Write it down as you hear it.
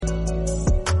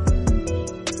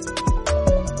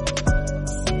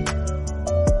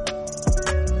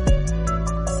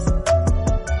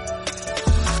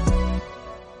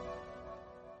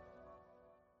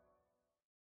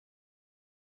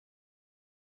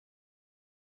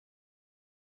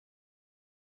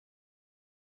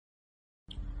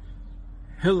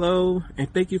Hello,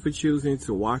 and thank you for choosing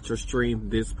to watch or stream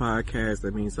this podcast.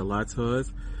 That means a lot to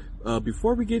us.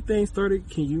 Before we get things started,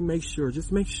 can you make sure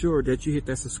that you hit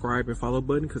that subscribe and follow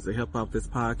button because it helps out this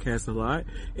podcast a lot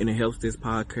and it helps this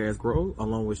podcast grow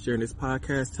along with sharing this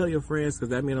podcast. Tell your friends because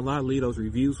that means a lot. Leave those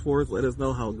reviews for us. Let us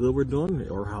know how good we're doing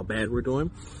or how bad we're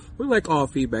doing. We like all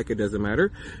feedback. It doesn't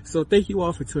matter. So thank you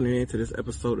all for tuning in to this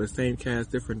episode of Same Cast,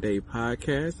 Different Day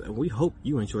podcast. And we hope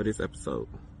you enjoy this episode.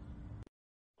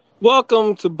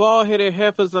 Welcome to Bald Headed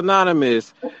Heifers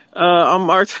Anonymous. I'm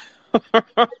Martin.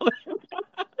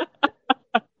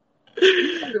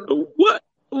 What?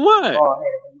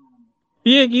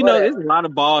 Yeah, there's a lot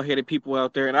of bald-headed people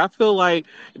out there, and I feel like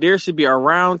there should be a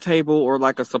round table or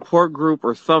like a support group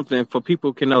or something for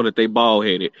people who can know that they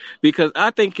bald-headed. Because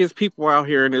I think it's people out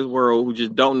here in this world who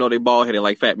just don't know they bald-headed,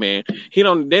 like Fat Man. They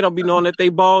don't be knowing that they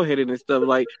bald-headed and stuff.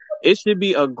 Like, it should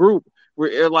be a group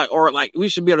where, we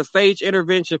should be able to stage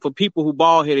intervention for people who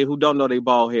bald-headed who don't know they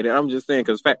bald-headed. I'm just saying,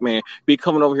 because Fat Man be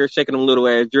coming over here shaking them little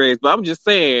ass dreads. But I'm just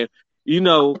saying,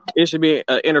 it should be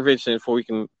an intervention for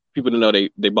people to know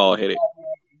they bald-headed.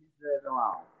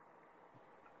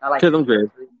 Cause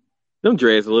them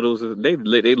dreads little, they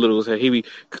little as hell. He be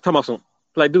talking about some,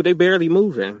 like, dude, they barely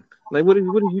moving. Like, what are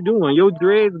you doing? Your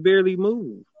dreads barely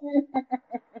move.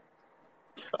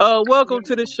 Welcome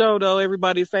to the show, though,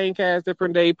 everybody. Same Cast,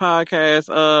 Different Day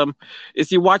podcast.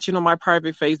 If you're watching on my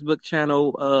private Facebook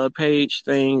channel, page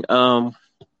thing,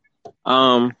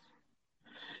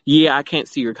 yeah, I can't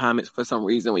see your comments for some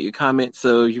reason when you comment.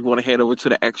 So you want to head over to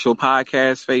the actual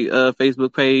podcast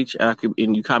Facebook page,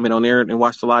 and you comment on there and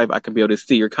watch the live. I can be able to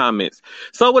see your comments.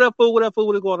 So what up, fool? What is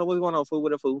going on? What's going on, fool?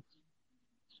 What up, fool?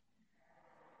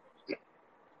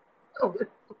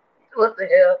 What the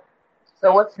hell?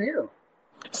 So what's new?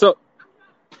 So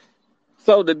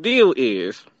the deal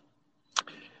is,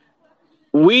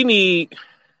 we need.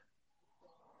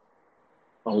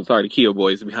 Oh, sorry, the Kia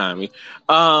boys behind me.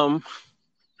 Oh,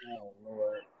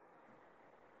 Lord.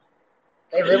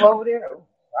 They live over there?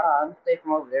 I'm stay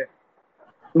from over there.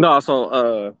 No,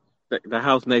 so the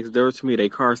house next door to me, their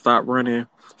car stopped running,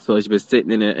 so it's been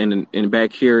sitting in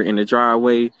back here in the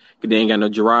driveway. They ain't got no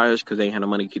garage because they ain't had no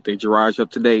money to keep their garage up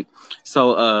to date.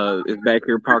 So it's back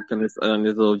here parked on this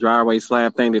little driveway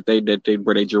slab thing that they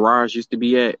where their garage used to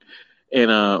be at,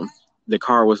 and the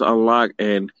car was unlocked,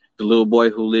 and the little boy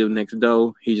who lived next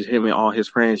door, him and all his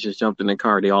friends just jumped in the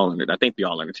car. They all under, I think they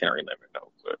all under 10 or 11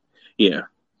 though, but yeah,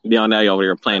 they all now over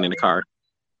there playing in the car.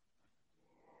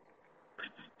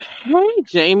 Hey,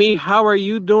 Jamie, how are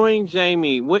you doing,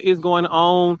 Jamie? What is going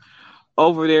on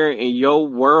over there in your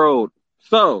world?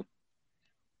 So,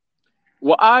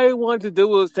 what I wanted to do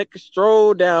was take a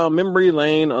stroll down memory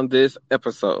lane on this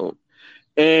episode.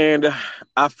 And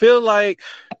I feel like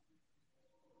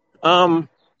on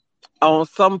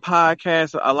some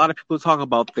podcasts, a lot of people talk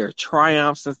about their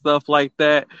triumphs and stuff like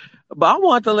that. But I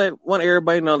want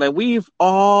everybody know that we've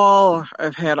all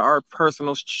have had our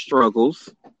personal struggles.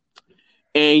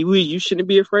 And you shouldn't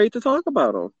be afraid to talk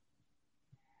about them.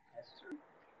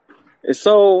 And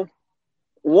so,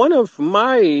 one of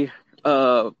my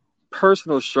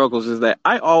personal struggles is that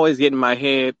I always get in my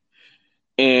head,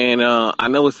 and I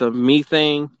know it's a me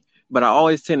thing, but I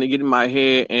always tend to get in my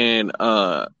head, and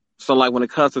so like when it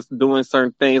comes to doing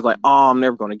certain things, like, oh, I'm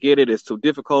never going to get it. It's too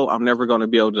difficult. I'm never going to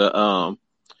be able to,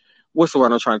 what's the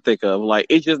word I'm trying to think of? Like,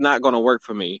 it's just not going to work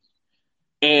for me.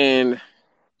 And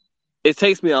it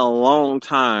takes me a long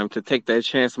time to take that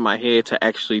chance in my head to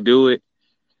actually do it.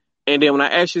 And then when I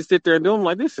actually sit there and do it, I'm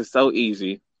like, this is so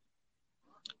easy.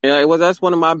 And that's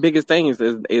one of my biggest things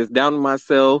is down to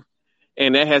myself.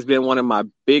 And that has been one of my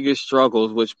biggest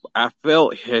struggles, which I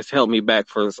felt has held me back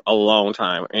for a long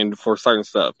time. And for certain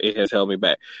stuff, it has held me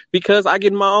back because I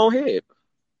get in my own head.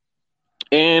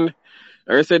 And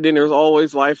like I said, then there's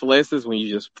always life lessons when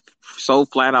you just so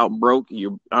flat out broke.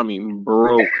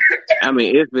 Broke.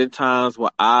 It's been times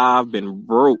where I've been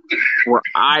broke, where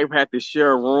I've had to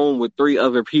share a room with 3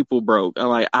 other people broke.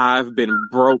 I've been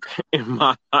broke in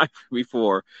my life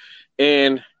before.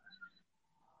 And,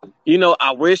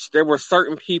 I wish there were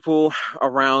certain people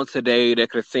around today that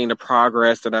could have seen the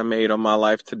progress that I made on my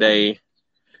life today.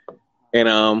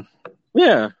 And,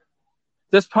 yeah.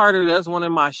 That's one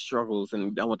of my struggles,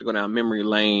 and I want to go down memory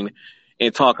lane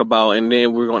and talk about, and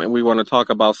then we want to talk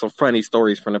about some funny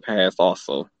stories from the past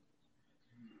also.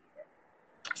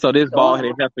 So this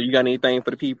bald-headed heifer, you got anything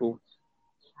for the people?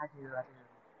 I do.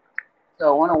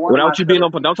 So without you being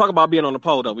on, don't talk about being on the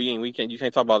pole though. You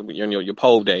can't talk about your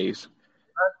pole days.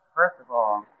 First of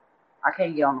all, I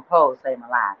can't get on the pole to save my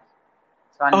life.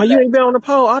 So you ain't been on the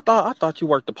pole? I thought you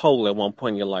worked the pole at one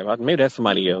point in your life. Maybe that's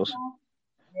somebody else.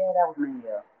 Yeah, that was me,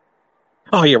 yeah.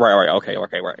 Oh yeah, right, right, okay,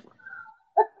 okay, right.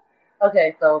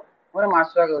 Okay, so one of my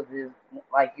struggles is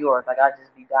like yours. Like I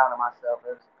just be down on myself.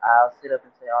 I'll sit up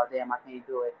and say, "Oh damn, I can't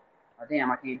do it," or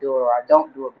 "Damn, I can't do it," or "I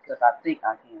don't do it because I think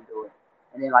I can do it."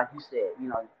 And then, like you said,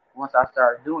 once I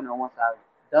start doing it, once I've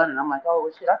done it, I'm like, "Oh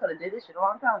well, shit, I could have did this shit a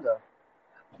long time ago."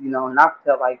 And I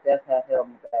felt like that had held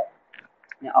me back.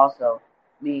 And also,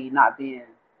 me not being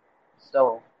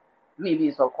so me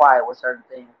being so quiet with certain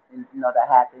things, and, that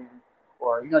happen,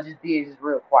 or just being just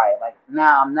real quiet. Like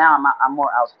I'm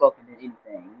more outspoken than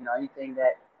anything. Anything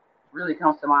that really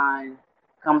comes to mind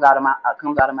comes out of mouth.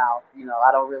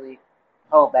 I don't really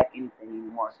hold back anything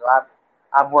anymore. So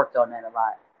I've worked on that a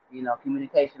lot.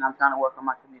 Communication. I'm trying to work on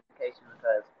my communication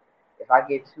because if I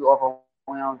get too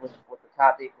overwhelmed with the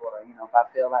topic, or if I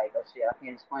feel like, oh shit, I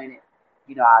can't explain it,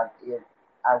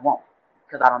 I won't,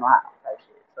 because I don't know how type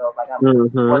shit. So like I'm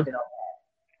Mm-hmm. working on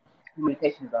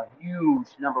communication is a huge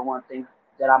number one thing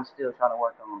that I'm still trying to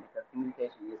work on, because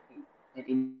communication is key in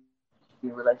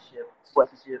any relationship,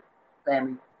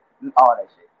 family, all that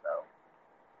shit. So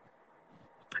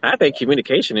I think yeah,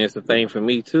 communication is the thing for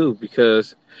me too,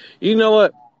 because you know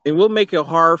what? It will make it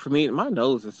hard for me. My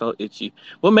nose is so itchy.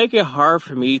 Will make it hard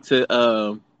for me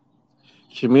to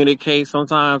communicate.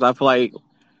 Sometimes I feel like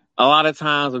a lot of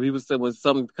times when people say when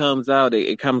something comes out,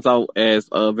 it comes out as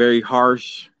very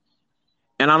harsh,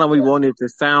 and I don't really yeah, want it to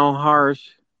sound harsh,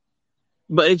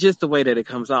 but it's just the way that it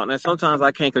comes out. And sometimes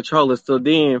I can't control it. So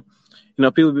then,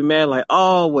 people be mad like,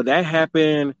 oh, well, that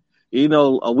happened,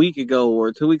 a week ago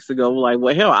or 2 weeks ago. Like,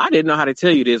 well, hell, I didn't know how to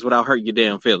tell you this without hurting your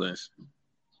damn feelings.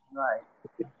 right.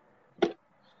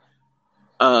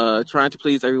 Trying to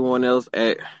please everyone else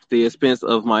at the expense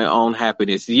of my own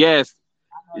happiness. Yes,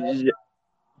 I know that's right.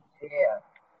 Yeah.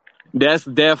 that's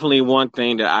definitely one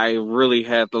thing that I really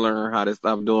have to learn how to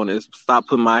stop doing is stop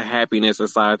putting my happiness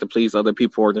aside to please other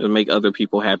people or to make other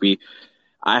people happy.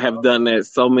 I have done that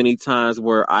so many times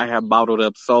where I have bottled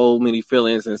up so many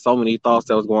feelings and so many thoughts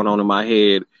that was going on in my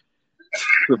head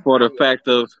before Oh the yeah. fact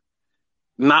of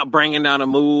not bringing down a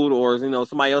mood, or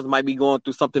somebody else might be going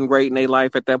through something great in their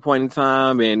life at that point in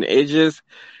time, and it just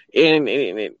and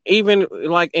even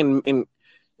like in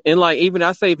like even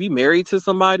I say if you married to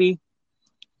somebody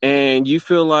and you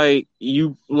feel like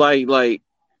you like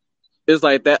it's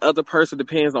like that other person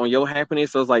depends on your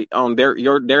happiness, so it's like on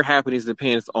their happiness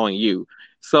depends on you.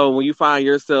 So when you find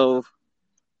yourself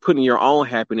putting your own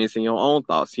happiness and your own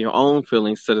thoughts, your own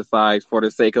feelings to the side for the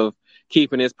sake of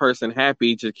keeping this person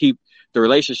happy to keep the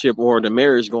relationship or the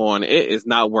marriage going, it is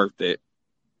not worth it.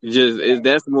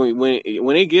 That's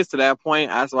when it gets to that point.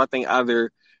 I think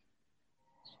either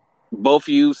both of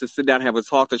you should sit down and have a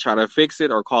talk to try to fix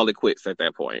it or call it quits at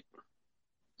that point.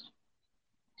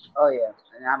 Oh yeah.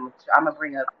 And I'm gonna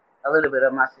bring up a little bit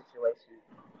of my situation.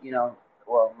 You know,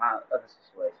 well, my other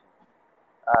situation.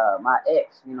 My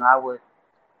ex.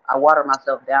 I watered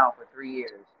myself down for 3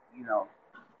 years. You know,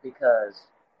 because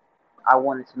I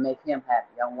wanted to make him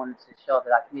happy. I wanted to show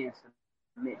that I can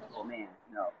submit to a man.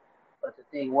 But the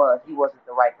thing was, he wasn't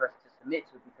the right person to submit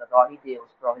to, because all he did was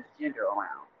throw his gender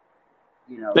around.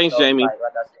 Thanks, So it's Jamie. like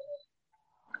I said,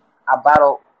 I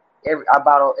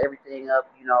bottled everything up.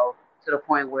 To the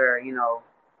point where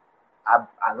I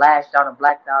lashed out and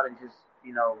blacked out, and just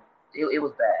it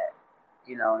was bad.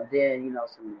 And then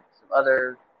some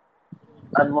other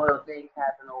unloyal things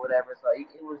happened or whatever. So it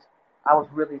was I was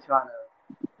really trying to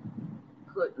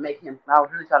could make him. I was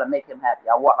really trying to make him happy.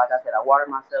 Like I said, I watered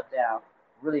myself down,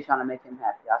 really trying to make him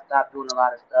happy. I stopped doing a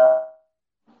lot of stuff.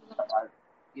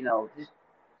 Just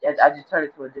I just turned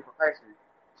into a different person,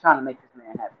 trying to make this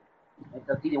man happy. And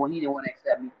because he didn't want to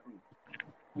accept me for me.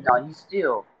 And he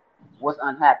still was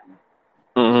unhappy.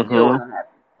 He still was Mm-hmm.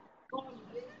 unhappy.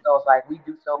 So it's like we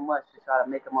do so much to try to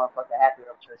make a motherfucker happy,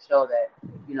 or to show that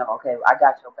okay, I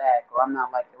got your back, or I'm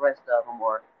not like the rest of them,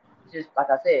 or just like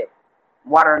I said,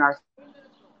 watering ourselves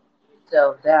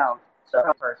down to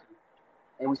a person,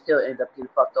 and we still end up getting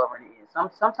fucked over in the end.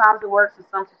 Sometimes it works in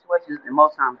some situations, and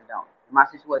most times it don't. In my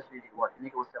situation, it didn't work. The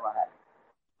nigga was still unhappy,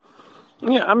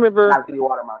 Yeah, and I really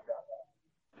water myself.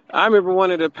 I remember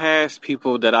one of the past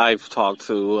people that I've talked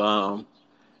to.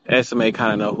 SMA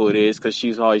kind of know who it is because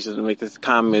she's always just make this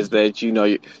comments that you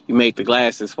make the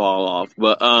glasses fall off.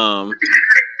 But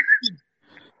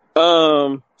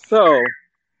so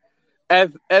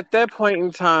at that point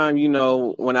in time,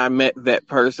 when I met that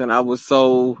person, I was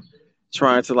so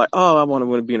trying to like, oh, I want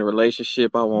to be in a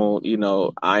relationship. I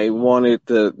wanted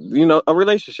a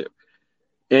relationship.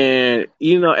 And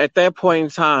at that point in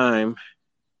time,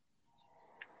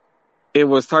 it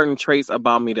was certain traits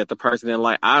about me that the person didn't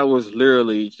like. I was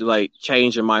literally like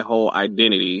changing my whole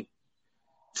identity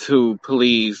to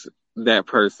please that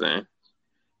person.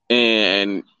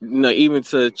 and even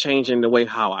to changing the way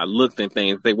how I looked and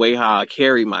things, the way how I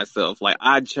carried myself. Like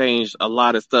I changed a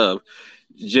lot of stuff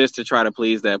just to try to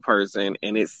please that person,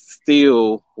 and it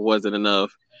still wasn't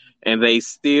enough. And they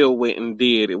still went and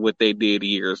did what they did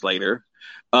years later.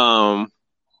 Um,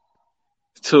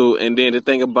 and then the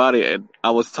thing about it,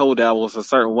 I was told that I was a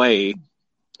certain way,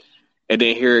 and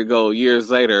then here it go years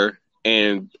later,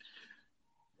 and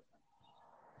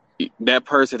that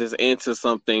person is into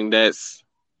something that's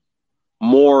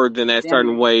more than that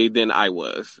certain way than I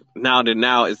was. Now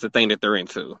it's the thing that they're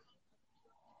into.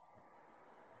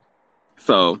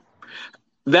 So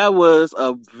that was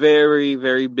a very,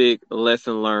 very big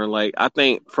lesson learned. Like I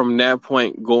think from that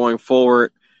point going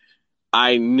forward,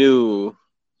 I knew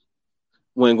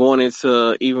when going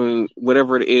into even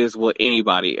whatever it is with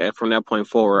anybody, and from that point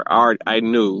forward, I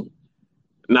knew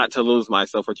not to lose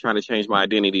myself or trying to change my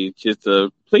identity just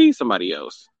to please somebody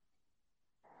else.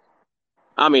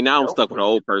 I mean, now I'm stuck with an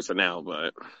old person now,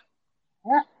 but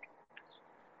yeah.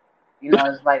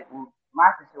 It's like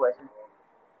my situation.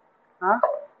 Huh?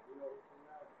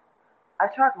 I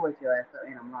tried to wake your ass up,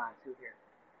 and I'm lying too here.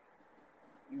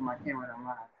 You my camera, and I'm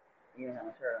lying. You ain't have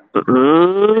my shirt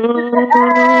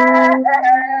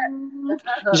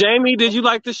on. Jamie, did you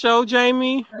like the show,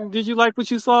 Jamie? Did you like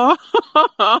what you saw?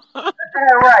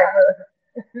 Right.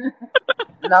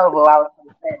 No, but I was going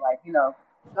to say, like,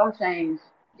 some change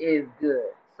is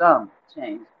good. Some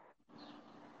change.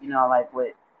 Like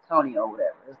with Tony or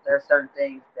whatever. There's certain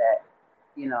things that,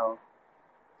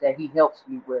 that he helps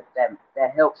me with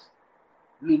that helps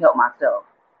me help myself,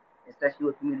 especially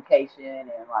with communication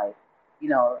and like,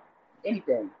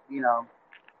 anything,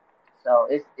 So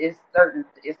it's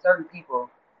certain people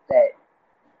that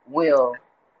will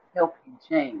help you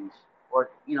change or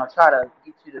try to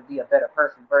get you to be a better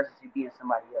person versus you being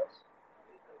somebody else.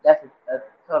 That's a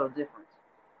total difference.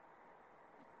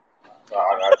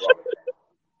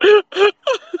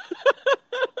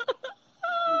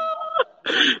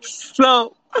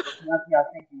 So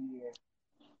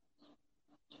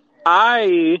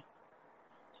I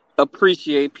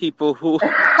appreciate people who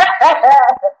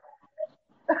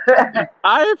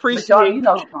I appreciate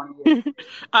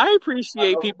I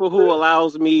appreciate people who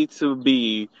allows me to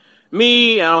be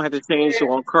me. I don't have to change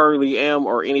who I currently am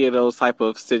or any of those type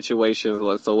of situations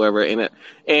whatsoever.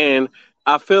 And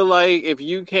I feel like if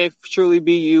you can't truly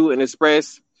be you and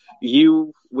express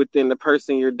you within the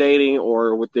person you're dating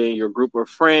or within your group of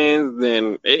friends,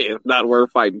 then it's not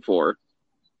worth fighting for.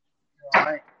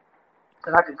 Right.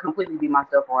 Because I could completely be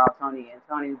myself around Tony, and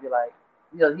Tony would be like,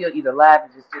 he'll either laugh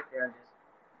and just sit there and just,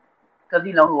 because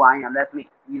he know who I am. That's me.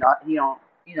 He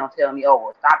don't tell me, oh,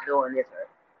 well, stop doing this, or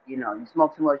you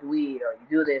smoke too much weed, or you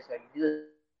do this, or you do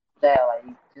that. Like,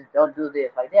 you just don't do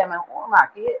this. Like, damn, man, who am I,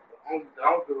 kid?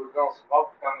 Don't do it. Don't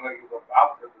smoke something like you're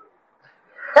about to do.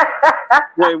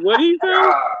 Wait, what do you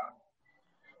say?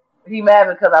 He mad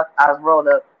because I was rolled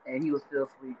up and he was still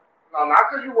asleep. No, not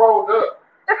because you rolled up.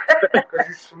 Because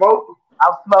you smoked. I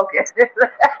was smoking.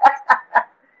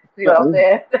 See what I'm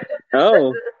saying?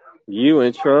 Oh, you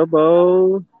in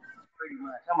trouble? Pretty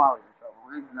much. I'm always in trouble.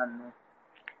 There's nothing new.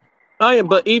 Oh yeah,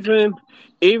 but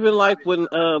even like when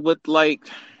with like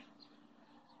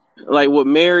with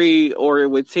Mary or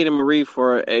with Tina Marie,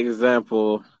 for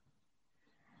example,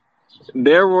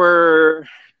 there were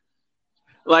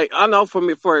like I know for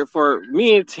me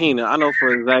and Tina, I know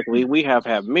for exactly we have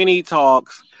had many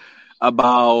talks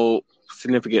about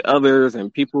significant others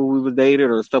and people we were dated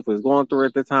or stuff was going through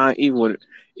at the time.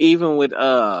 Even with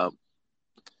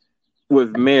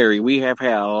Mary, we have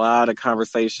had a lot of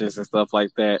conversations and stuff like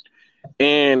that.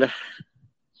 And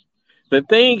the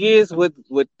thing is with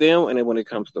them, and then when it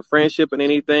comes to friendship and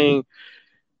anything,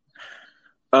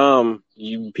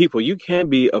 you can't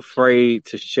be afraid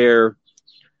to share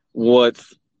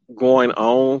what's going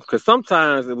on, because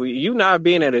sometimes you not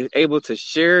being able to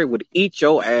share it would eat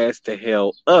your ass to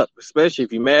hell up, especially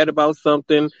if you're mad about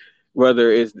something,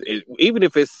 whether even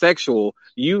if it's sexual.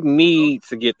 You need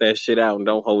to get that shit out and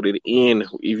don't hold it in.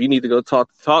 If you need to go talk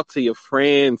to your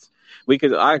friends,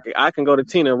 I can go to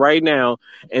Tina right now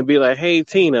and be like, hey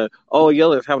Tina, oh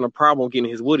Yella's having a problem getting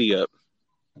his woody up,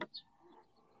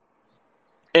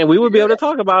 and we would be able to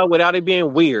talk about it without it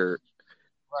being weird.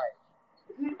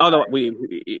 Right. Although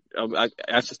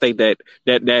I should state that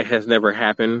has never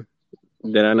happened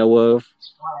that I know of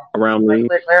around me.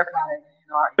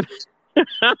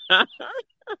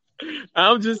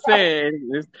 I'm just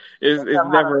saying, it's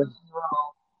never.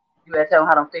 You better tell them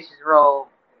how them fishes roll.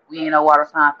 We ain't no water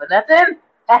sign for nothing.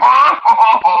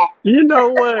 You know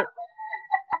what?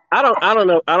 I don't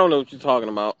know what you're talking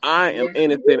about. I am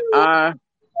innocent.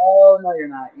 Oh no, you're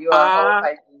not. You are a whole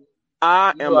Pisces.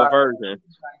 I You am a are virgin.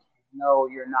 no,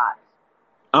 you're not.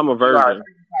 I'm a You are a virgin. true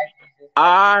Pisces just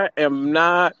like me. I am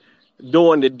not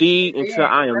doing the deed And until then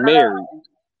I no, am no, no. married.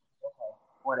 Okay,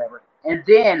 whatever. And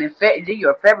then then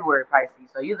you're a February Pisces,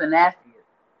 so you're the nastiest.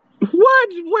 What?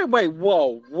 Wait,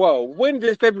 whoa. When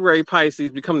did February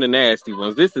Pisces become the nasty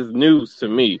ones? This is news to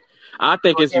me. I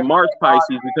think Well, it's guess March what? Y'all Pisces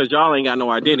nasty. because y'all ain't got no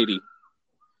identity.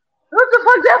 What the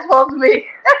fuck that's supposed to be?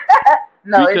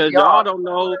 No, it's Because y'all y'all. don't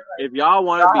know February if Pisces. y'all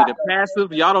want to Y'all be have the to.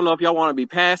 passive. Y'all don't know if y'all want to be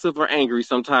passive or angry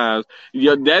sometimes.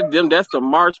 That's the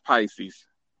March Pisces.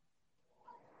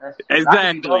 That's true. I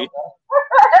can be both. Exactly.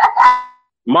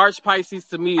 March Pisces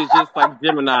to me is just like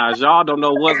Gemini's. Y'all don't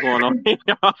know what's going on.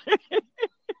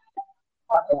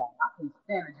 I can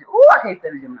stand it. Ooh, I can't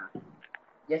stand the Gemini.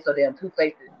 Yes, so damn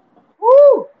two-faced.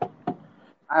 Woo!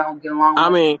 I don't get along I with.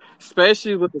 mean,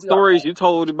 especially with the We are. stories you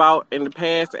told about in the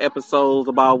past episodes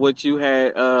about what you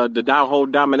had, whole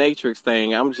dominatrix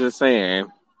thing. I'm just saying.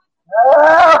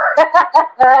 Oh!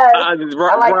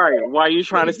 I like Right. that. Why you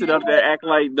trying to sit up there act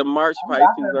like the March I'm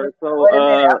Pisces gonna are so wait a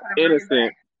minute. I'm gonna bring it innocent?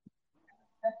 back.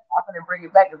 I'm gonna bring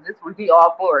it back because this one he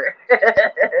all for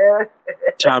it.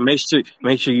 Child,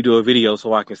 make sure you do a video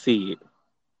so I can see it.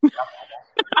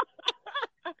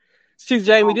 See,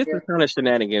 I Jamie, don't this is care. kind of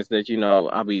shenanigans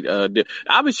that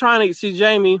I be trying to see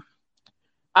Jamie.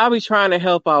 I be trying to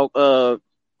help out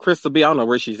Crystal B. I don't know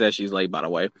where she's at. She's late, by the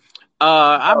way.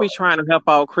 I Oh, be trying to help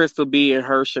out Crystal B and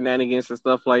her shenanigans and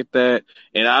stuff like that.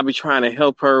 And I be trying to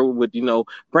help her with,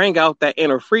 bring out that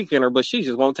inner freak in her, but she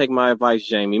just won't take my advice,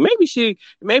 Jamie. Maybe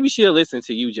she'll listen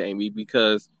to you, Jamie,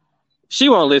 because she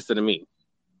won't listen to me.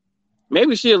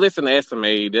 Maybe she'll listen to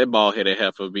SMA, that bald headed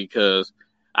heifer, because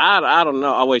I don't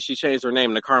know. Oh wait, she changed her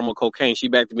name to Caramel Cocaine. She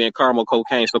back to being Caramel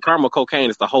Cocaine. So Caramel Cocaine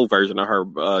is the whole version of her.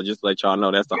 Just to let y'all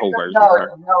know, that's the whole version of no, her.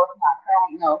 it's not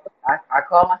caramel. No, I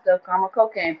call myself caramel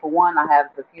cocaine. For one, I have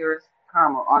the purest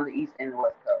caramel on the east and the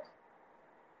west coast,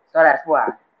 so that's why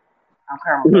I'm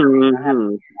caramel cocaine. Mm-hmm. I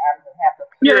have the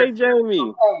Yay, purest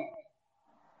Jamie. cocaine.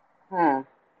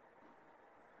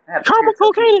 I have the Caramel purest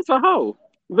cocaine. Cocaine is a hoe,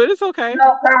 but it's okay.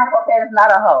 No, caramel cocaine is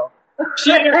not a hoe.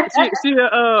 She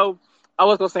I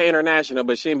was gonna say international,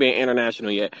 but she ain't being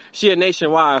international yet. She a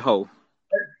nationwide hoe.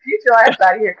 Get your ass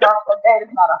out of here. Caramel cocaine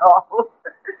is not a hoe.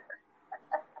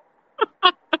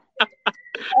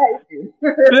 I hate you.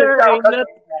 There Caramel ain't cocaine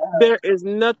nothing. is not a hoe. There is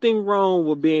nothing wrong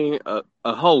with being a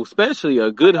hoe, especially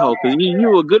a good hoe. Cause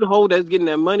you a good hoe that's getting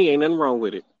that money. Ain't nothing wrong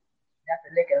with it. That's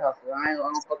a naked hustle. I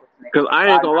don't fuck with snakes. Cause I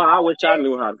ain't gonna lie. I I wish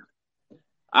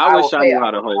will I pay. knew I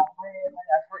how to will hoe. call friends.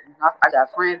 I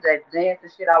got friends that dance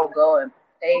and shit. I will go and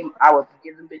pay. I will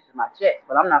give them bitches my check,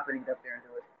 but I'm not gonna get up there and do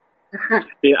it.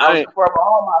 Yeah, I was support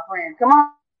all my friends. Come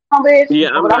on, bitch. yeah.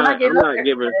 But I'm not getting up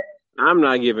there. I'm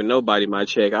not giving nobody my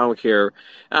check. I don't care.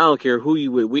 I don't care who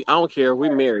you with. I don't care if we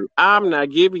married. I'm not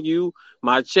giving you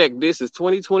my check. This is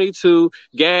 2022.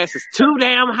 Gas is too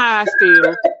damn high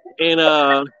still,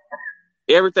 and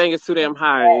everything is too damn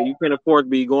high, and you can't afford to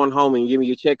be going home and giving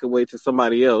your check away to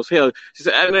somebody else. Hell,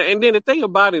 and then the thing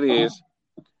about it is,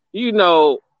 you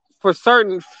know, for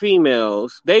certain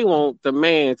females, they want the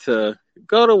man to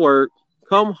go to work,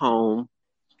 come home,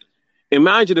 and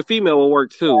mind you, the female will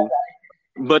work too.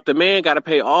 But the man got to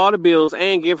pay all the bills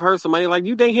and give her some money. Like,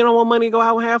 you think he don't want money to go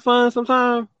out and have fun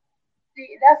sometime?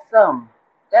 See, that's some.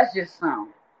 That's just some.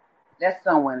 That's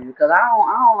some women because I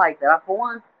don't like that. For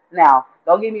one, now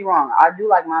don't get me wrong. I do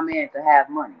like my man to have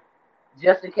money,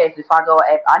 just in case if I go,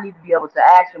 I need to be able to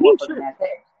ask him Yeah, motherfucking sure. ass, hey,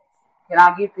 can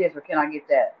I get this or can I get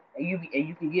that? And you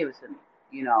can give it to me.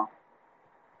 You know,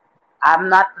 I'm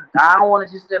not. I don't want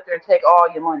to just sit there and take all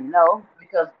your money. No,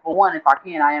 because for one, if I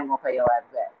can, I am gonna pay your ass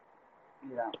back.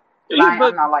 You know, because Yeah,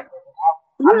 I'm not like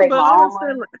that. I yeah, make but my I own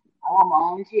money. understand. I want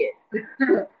my own shit.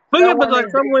 But yeah, Some but like women,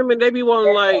 some women, they be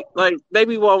wanting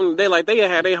they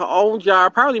have their own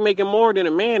job, probably making more than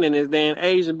a man in this day and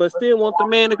age, but still want the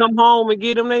man to come home and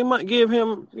give them they give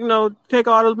him, take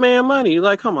all this man money.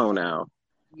 Like, come on now.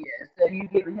 yeah, instead of you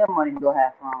giving him money to go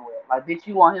have fun with. Like, bitch,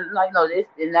 you want him, like, no, this,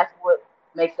 and that's what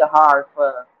makes it hard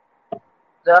for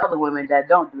the other women that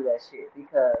don't do that shit.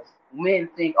 Because men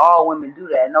think all women do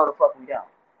that. No, the fuck we don't.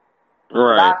 Because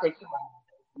Right. I think,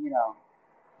 you know,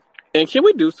 And can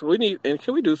we do so?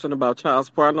 Can we do something about child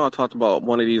support? I know I talked about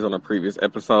one of these on a previous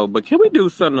episode, but can we do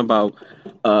something about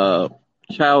uh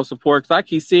child support? Because I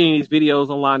keep seeing these videos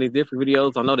online, these different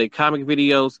videos. I know they comic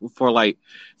videos for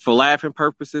laughing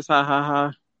purposes. Ha ha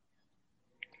ha.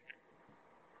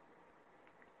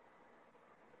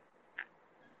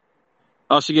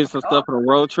 Oh, she getting some oh, stuff on a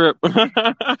road trip.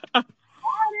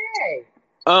 hey,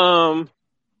 um,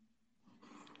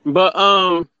 but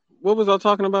what was I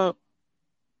talking about?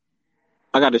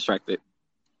 I got distracted.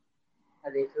 I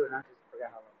did too, and I just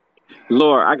forgot how long.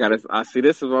 Lord, I see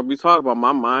this is what we talk about.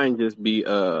 My mind just be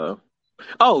oh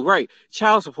right,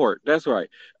 child support. That's right.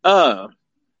 Uh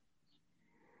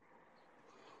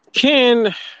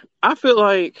can I feel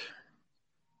like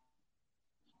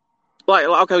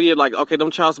okay, yeah, like okay,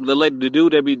 them child support, the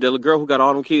dude that be the girl who got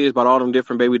all them kids, bought all them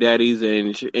different baby daddies,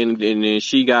 and then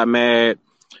she got mad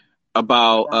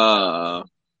about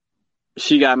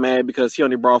she got mad because he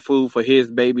only brought food for his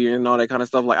baby and all that kind of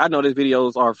stuff. Like I know these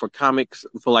videos are for comics,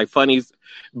 for like funnies,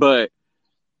 but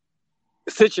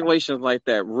situations like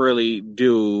that really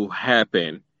do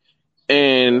happen.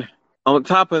 And on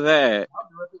top of that,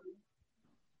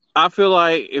 I feel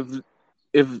like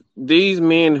if these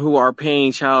men who are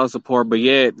paying child support, but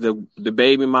yet the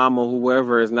baby mama,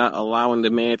 whoever, is not allowing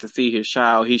the man to see his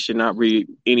child, he should not read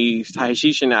any.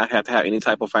 She should not have to have any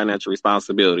type of financial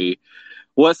responsibility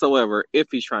whatsoever if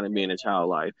he's trying to be in a child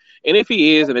life. And if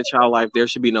he is in a child life, there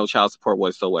should be no child support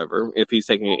whatsoever if he's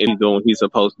doing what he's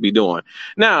supposed to be doing.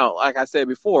 Now, like I said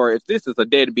before, if this is a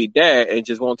deadbeat dad and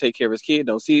just won't take care of his kid,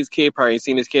 don't see his kid, probably ain't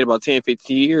seen his kid about 10,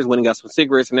 15 years, when he got some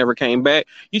cigarettes and never came back,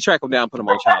 you track him down, put him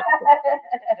on child support.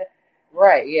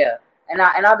 Right, yeah.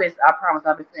 I promise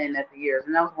I've been saying that for years,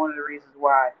 and that was one of the reasons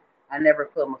why I never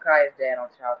put Micaiah's dad on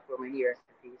child support when he rest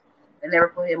in peace. I never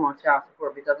put him on child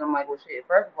support because I'm like, well, shit.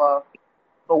 First of all,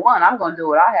 for one, I'm gonna do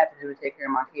what I have to do to take care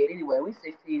of my kid anyway. We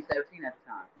 16, 17 at the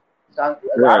time, so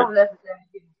I don't necessarily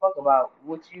give a fuck about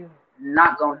what you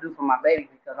not gonna do for my baby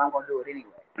because I'm gonna do it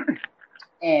anyway.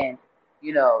 And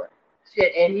you know,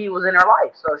 shit. And he was in her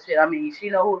life, so shit. I mean, she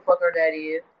know who the fuck her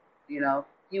daddy is. You know,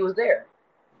 he was there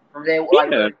from day like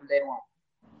Yeah. really from day one.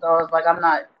 So it's like I'm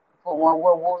not for one.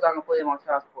 What was I gonna put him on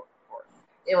child support for?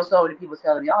 It was so many people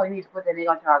telling me, "Oh, you need to put that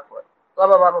nigga on child support." Blah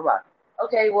blah blah blah blah.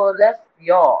 Okay, well that's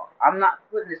y'all. I'm not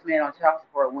putting this man on child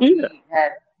support when Yeah. he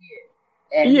had a kid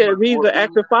and he Yeah, was if he's an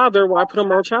active father, why put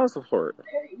him on child support?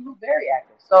 he was very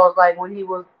active. So it's like when he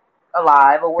was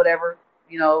alive or whatever,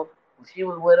 you know, when she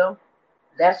was with him,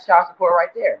 that's child support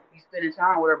right there. He's spending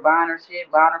time with her, buying her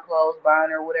shit, buying her clothes, buying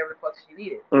her whatever the fuck she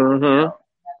needed. Mm-hmm. You know.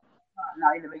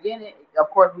 Now in the beginning, of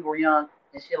course we were young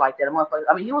and shit like that.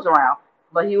 I mean, he was around,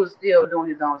 but he was still doing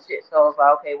his own shit. So it's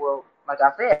like, okay, well, like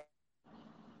I said,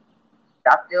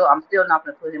 I'm still not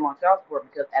gonna put him on child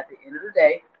support because at the end of the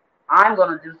day, I'm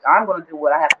gonna do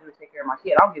what I have to do to take care of my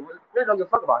kid. I really don't give a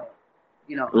fuck about him.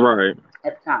 You know. Right.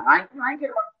 At the time, I ain't get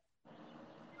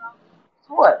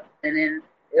what. And then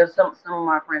there's some of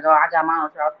my friends, oh, I got my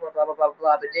own child support, blah blah blah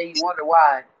blah. But then you wonder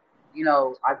why, you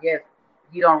know, I guess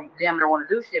you don't damn near want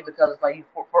to do shit because it's like you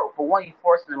for one you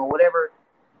forcing him or whatever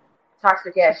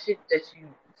toxic ass shit that you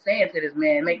saying to this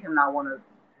man make him not want to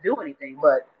do anything.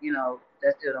 But you know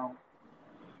that still don't.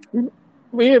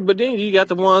 Yeah, but then you got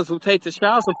the ones who take the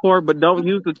child support but don't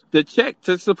use the check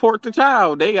to support the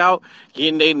child. They out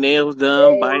getting their nails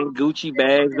done, buying Gucci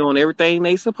bags, doing everything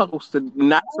they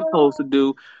not supposed to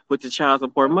do with the child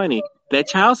support money. That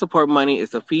child support money is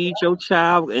to feed your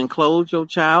child and clothe your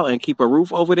child and keep a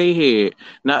roof over their head,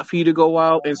 not for you to go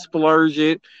out and splurge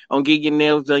it on getting your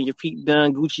nails done, your feet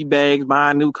done, Gucci bags,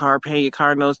 buy a new car, pay your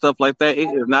car note, stuff like that. It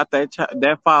is not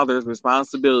that father's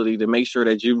responsibility to make sure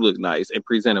that you look nice and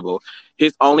presentable.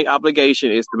 His only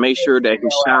obligation is to make sure that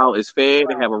his child is fed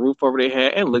and have a roof over their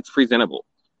head and looks presentable.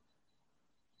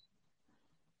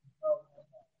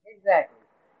 Exactly.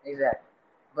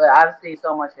 But I've seen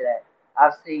so much of that.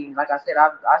 I've seen, like I said, I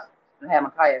had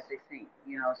Micaiah at 16.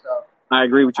 You know, so I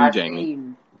agree with you, I've Jamie.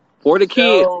 seen For the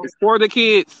kids. so It's for the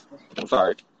kids. I'm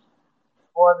sorry.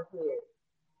 for the kids.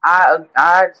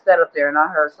 I sat up there and I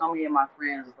heard so many of my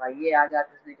friends was like, yeah, I got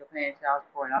this nigga paying child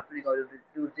support and I'm gonna go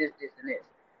do this, and this.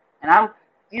 And I'm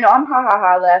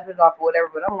ha laughing off or whatever,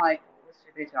 but I'm like, what's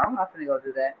your bitch? I'm not gonna go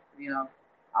do that. You know,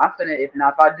 I'm finna if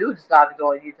I do decide to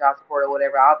go and get child support or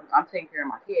whatever, I'm taking care of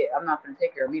my kid. I'm not gonna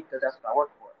take care of me because that's what I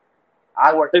work for.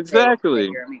 I work to Exactly.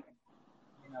 take care of me.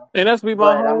 You know, And that's be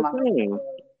my whole thing.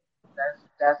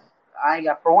 That's I ain't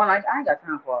got for one. I ain't got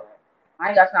time for all that. I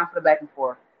ain't got time for the back and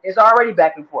forth. It's already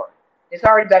back and forth. It's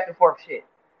already back and forth shit.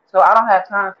 So I don't have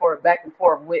time for back and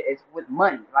forth with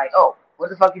money. Like, oh, what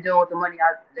the fuck you doing with the money?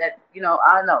 I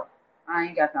know. I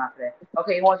ain't got time for that.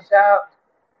 Okay, you want your child?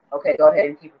 Okay, go ahead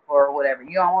and keep it for whatever.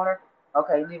 You don't want her?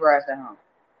 Okay, leave her ass at home.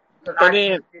 Because I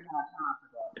didn't have time for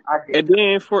that. I did. And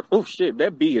then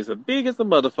that bee is as big as a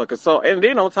motherfucker. So, and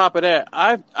then on top of that,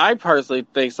 I personally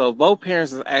think so. Both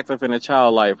parents is active in a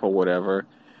child life or whatever.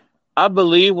 I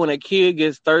believe when a kid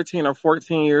gets 13 or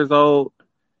 14 years old,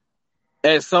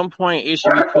 at some point it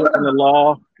should be put in the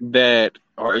law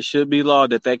it should be law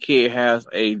that kid has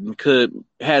a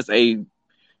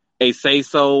say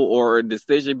so or a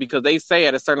decision, because they say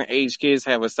at a certain age kids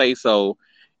have a say so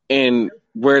and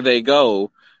where they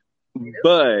go. They do.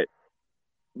 But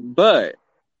but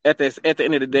at the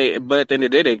end of the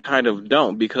day, they kind of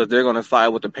don't because they're going to side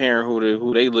with the parent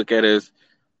who they look at as.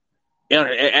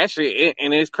 Actually,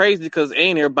 and it's crazy because it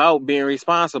ain't about being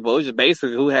responsible. It's just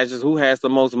basically who has the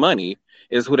most money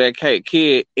is who that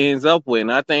kid ends up with.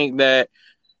 And I think that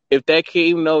if that kid,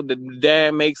 even though the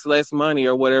dad makes less money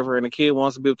or whatever, and the kid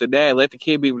wants to be with the dad, let the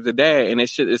kid be with the dad, and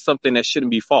it's something that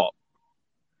shouldn't be fault.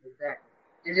 Exactly.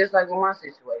 And just like with my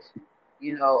situation,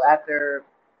 after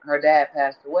her dad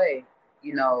passed away,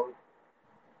 you know,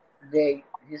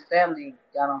 his family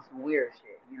got on some weird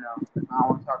shit. I don't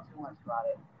want to talk too much about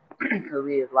it because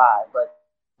it is live, but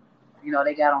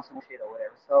they got on some shit or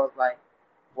whatever. So it's like,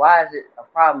 why is it a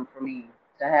problem for me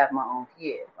to have my own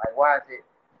kid? Like, why is it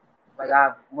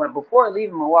like before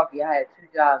leaving Milwaukee, I had 2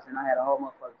 jobs and I had a whole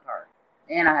motherfucking car,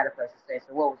 and I had a place to stay.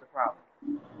 So what was the problem?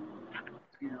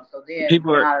 So then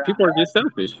now that People I'm are back, just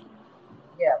selfish.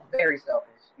 yeah, very selfish.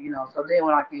 So then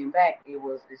when I came back, it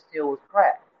still was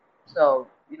crap. So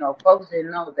folks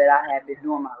didn't know that I had been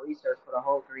doing my research for the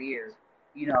whole 3 years.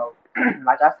 You know,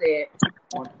 like I said,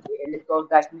 and this goes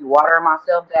back to me watering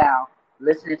myself down,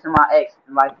 listening to my ex,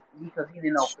 and like because he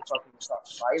didn't know what the fuck he was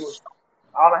talking about. It was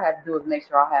all I had to do was make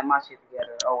sure I had my shit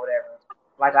together or whatever.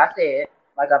 Like I said,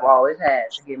 like I've always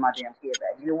had to get my damn kid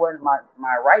back. It wasn't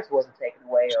my rights wasn't taken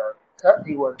away or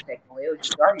custody wasn't taken away. It was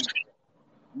just guardianship.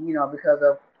 Because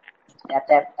of at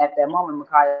that moment,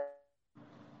 Micaiah was 12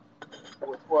 years old,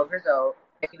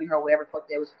 feeding her whatever fuck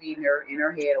they was feeding her in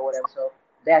her head or whatever. So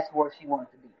that's where she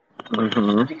wanted to be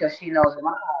Hmm. because she knows in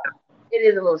my house it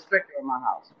is a little stricter in my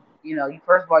house. You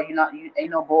first of all you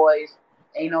ain't no boys,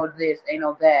 ain't no this, ain't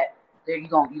no that. There you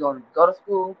gonna go to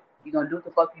school, you gonna do what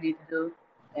the fuck you need to do,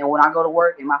 and when I go to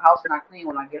work and my house is not clean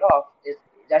when I get off,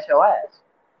 that's your ass.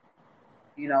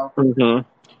 You know. Hmm.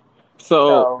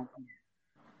 So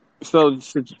So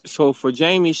so for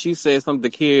Jamie, she said something the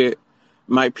kid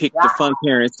might pick the yeah, fun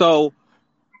parent. So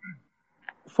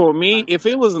for me, if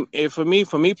for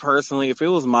me personally, if it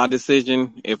was my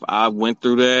decision, if I went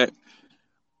through that,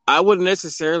 I wouldn't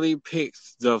necessarily pick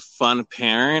the fun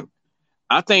parent.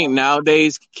 I think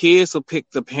nowadays kids will pick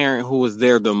the parent who is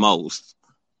there the most.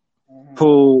 mm-hmm.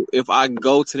 Who, if I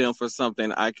go to them for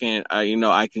something, I can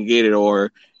get it,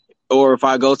 or if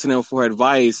I go to them for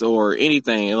advice or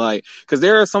anything, like, because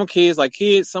there are some kids,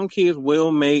 some kids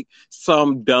will make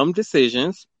some dumb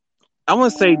decisions. I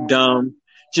wouldn't say dumb,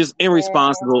 just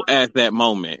irresponsible at that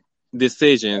moment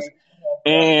decisions,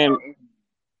 and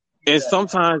and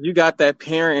sometimes you got that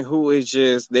parent who is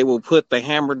just they will put the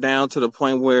hammer down to the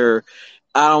point where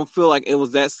I don't feel like it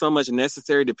was that so much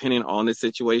necessary depending on the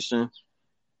situation.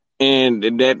 And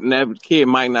that kid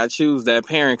might not choose that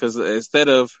parent because instead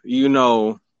of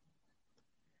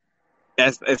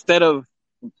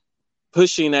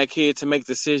pushing that kid to make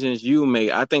decisions you made,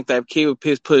 I think that kid would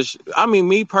push. I mean,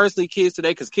 me personally, kids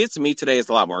today, because kids to me today is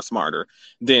a lot more smarter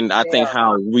than I They think are.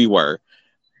 how we were.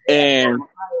 They are. And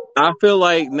I feel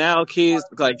like now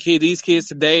these kids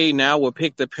today now will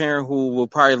pick the parent who will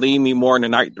probably lead me more in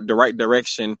the right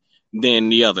direction than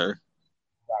the other.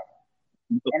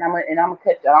 And I'm gonna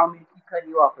cut you. I don't mean to keep cutting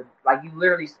you off, but like you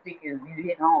literally speaking, you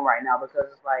hitting home right now because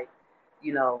it's like,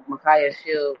 Micaiah,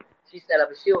 she set up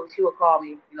and she will call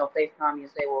me, FaceTime me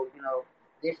and say, well,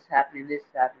 this is happening, this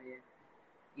is happening,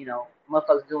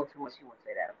 motherfuckers doing too much. She wouldn't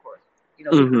say that, of course.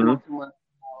 People Mm-hmm. doing too much.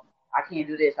 I can't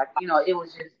do this. It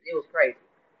was crazy.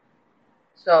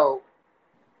 So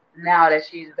now that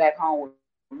she's back home with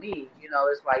me,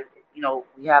 it's like,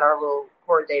 we had our little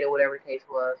court date or whatever the case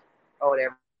was, or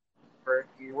whatever.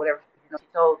 Whatever she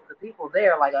told the people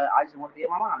there, like I just want to be with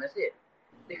my mom. That's it.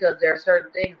 Because there are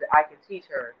certain things that I can teach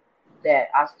her that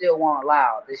I still won't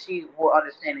allow that she will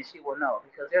understand and she will know.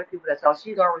 Because there are people that say, "Oh,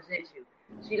 she's gonna resent you,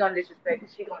 she gonna disrespect you,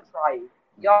 she gonna try you."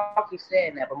 Y'all keep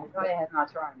saying that, but Micaiah has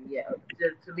not tried me yet.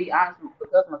 To be honest,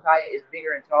 because Micaiah is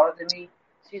bigger and taller than me,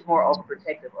 she's more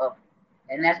overprotective of me,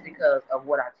 and that's because of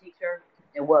what I teach her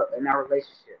and what in our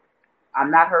relationship.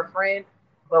 I'm not her friend,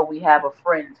 but we have a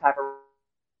friend type of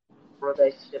relationship. At the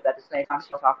same time,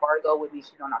 she knows how far to go with me.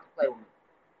 She don't have to play with me.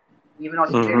 Even though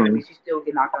she's bigger than Mm-hmm. me, she still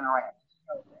get knocked on her ass. She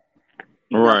knows that.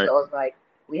 Right. So it's like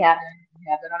we have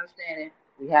that understanding.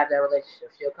 We have that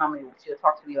relationship. She'll come and she'll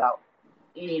talk to me about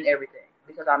any and everything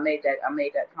because I made that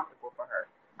comfortable for her.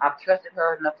 I've trusted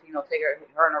her enough to take her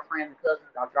and her friends and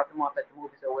cousins. I'll drop them off at the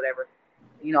movies or whatever.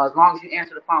 As long as you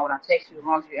answer the phone when I text you, as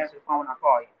long as you answer the phone when I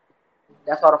call you.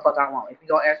 That's all the fuck I want. If you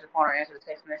don't answer the phone or answer the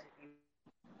text message, you cut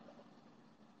off.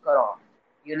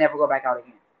 You'll never go back out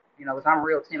again. Because I'm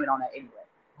real timid on that anyway.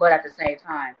 But at the same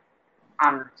time,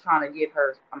 I'm trying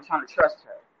to trust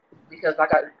her. Because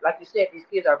like you said, these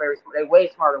kids are very smart. They're way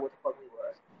smarter than what the fuck we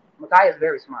was. Micaiah is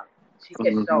very smart. She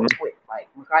catches on Mm-hmm. quick. Like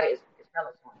Micaiah is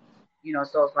hella smart.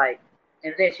 So it's like,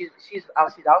 and then she's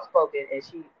outspoken, and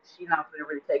she not gonna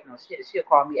really take no shit. She'll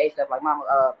call me ASAP like,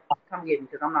 Mama, come get me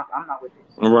because I'm not with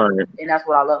this. Right. And that's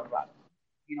what I love about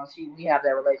her. We have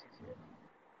that relationship.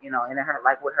 And her,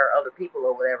 like with her other people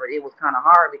or whatever, it was kind of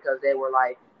hard because they were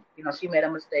like, she made a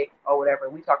mistake or whatever.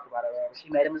 We talked about it. Whatever. She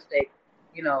made a mistake.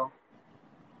 You know,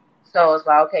 so it's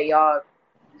like, okay, y'all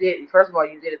did. First of all,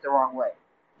 you did it the wrong way.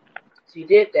 She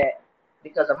did that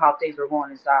because of how things were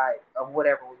going inside of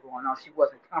whatever was going on. She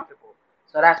wasn't comfortable,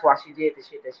 so that's why she did the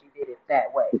shit that she did it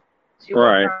that way. She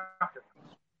wasn't Right. comfortable.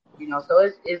 So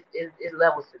it's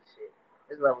levels to the shit.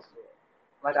 It's levels to it.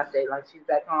 Like I said, like she's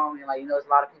back home, and like there's a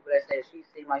lot of people that say she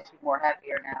seems like she's more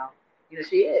happier now.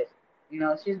 She is.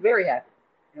 She's very happy.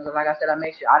 'Cause like I said, I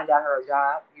make sure I got her a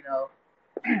job.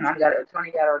 I got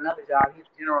Tony got her another job. He's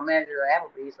general manager at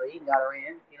Applebee's, so he got her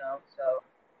in. So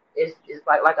it's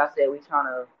like I said, we trying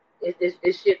to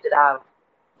it's shit that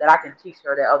I can teach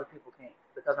her that other people can't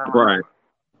because I'm around Right. her.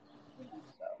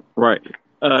 So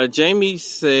Right. Jamie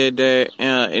said that,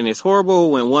 and it's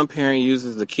horrible when one parent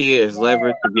uses the kid as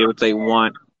leverage to get what they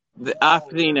want. I've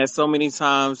seen that so many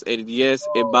times, and yes,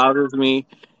 it bothers me.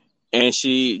 And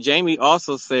Jamie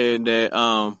also said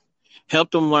that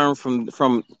help them learn from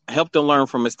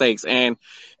mistakes, and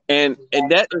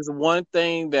that is one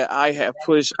thing that I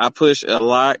push a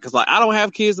lot because like I don't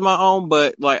have kids of my own,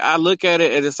 but like I look at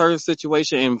it at a certain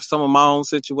situation and some of my own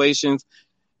situations.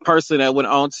 Person that went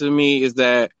on to me is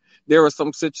that there were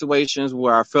some situations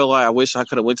where I feel like I wish I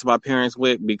could have went to my parents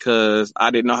with because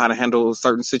I didn't know how to handle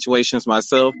certain situations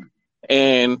myself,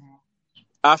 and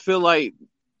I feel like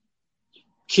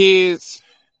kids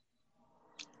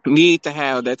need to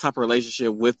have that type of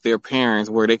relationship with their parents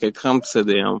where they could come to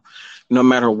them no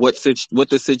matter what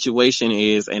the situation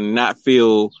is and not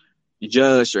feel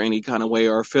judged or any kind of way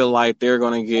or feel like they're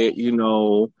going to get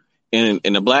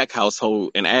in a black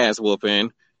household an ass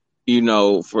whooping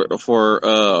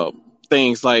for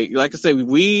things like I said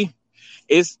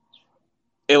it's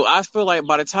I feel like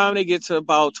by the time they get to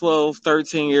about 12,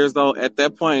 13 years old, at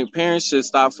that point, parents should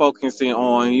stop focusing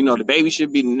on, the baby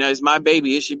should be, no, it's my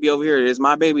baby. It should be over here. It's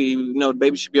my baby. The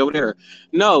baby should be over there.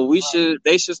 No,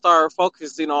 they should start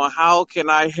focusing on how can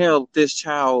I help this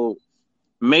child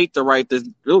make the right,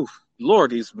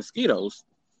 Lord, these mosquitoes,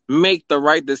 make the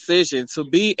right decision to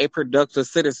be a productive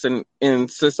citizen in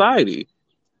society.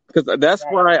 Because that's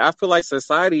why I feel like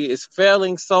society is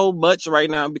failing so much right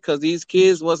now because these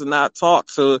kids was not taught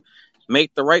to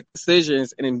make the right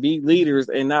decisions and be leaders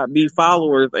and not be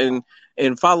followers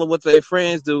and follow what their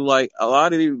friends do. Like a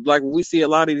lot of these, like we see a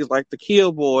lot of these, like the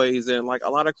kill boys and like a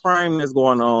lot of crime that's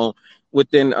going on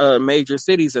within major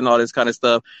cities and all this kind of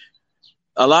stuff.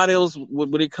 A lot of those,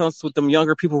 when it comes with them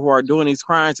younger people who are doing these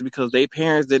crimes, because their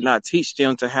parents did not teach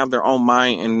them to have their own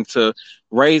mind and to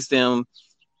raise them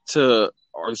to,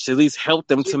 or to at least help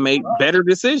them to make better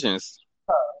decisions.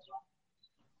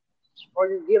 or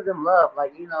just give them love,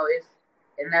 like and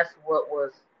that's what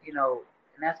was, and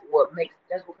that's what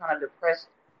kind of depressed.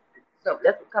 So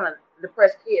that's what kind of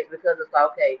depressed kids because it's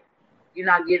like, okay, you're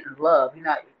not getting love. You're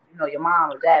not, your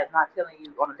mom or dad is not telling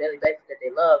you on a daily basis that they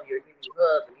love you or giving you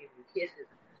hugs or giving you kisses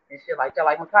and shit like that.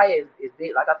 Like Micaiah is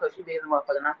big. Like I told you, she big as a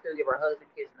motherfucker, and I still give her hugs and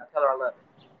kisses and I tell her I love her.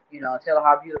 Tell her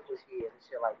how beautiful she is and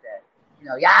shit like that.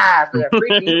 Yeah, so they're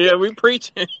preaching. Yeah, we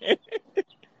preaching.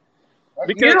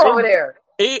 Because over there.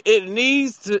 It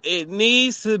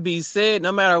needs to be said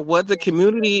no matter what the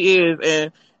community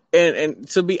is, and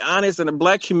to be honest, in the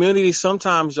black community,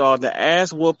 sometimes y'all, the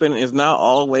ass whooping is not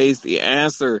always the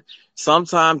answer.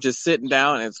 Sometimes just sitting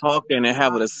down and talking and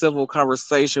having a civil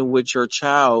conversation with your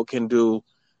child can do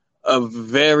a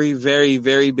very, very,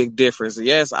 very big difference.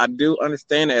 Yes, I do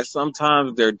understand that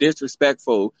sometimes they're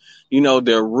disrespectful,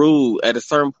 they're rude at a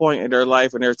certain point in their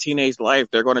life, in their teenage life.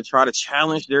 They're going to try to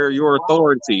challenge your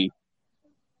authority.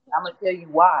 I'm going to tell you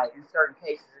why in certain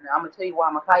cases. And I'm going to tell you why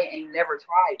Micaiah ain't never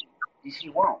tried it, and she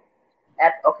won't.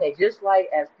 Just like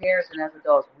as parents and as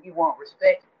adults, we want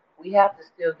respect. We have to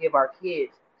still give our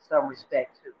kids some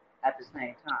respect, too, at the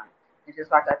same time. And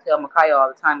just like I tell Micaiah all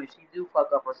the time, if she do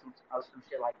fuck up or some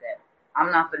shit like that,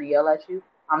 I'm not going to yell at you.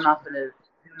 I'm not going to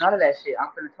do none of that shit.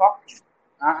 I'm going to talk to you.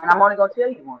 And I'm only going to tell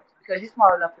you once because you're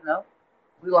smart enough to know.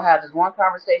 We're going to have this one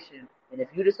conversation. And if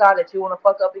you decide that you want to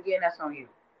fuck up again, that's on you.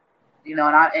 And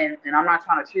I'm not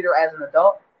trying to treat her as an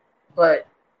adult, but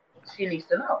she needs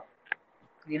to know.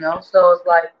 So it's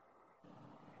like,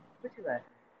 what you laughing?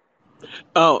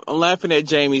 Oh, I'm laughing at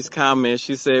Jamie's comment.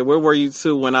 She said, "Where were you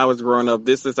two when I was growing up?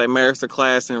 This is a master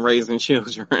class in raising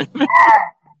children."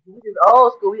 We just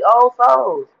old school. We old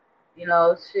souls. You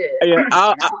know, shit. Yeah,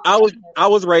 I, Now, I I was I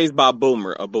was raised by a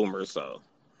boomer, so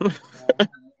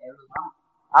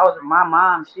my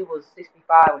mom. She was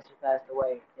 65 when she passed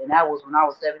away, and that was when I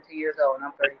was 17 years old, and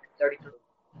I'm 32.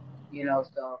 You know,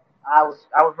 so I was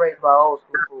raised by old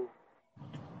school food.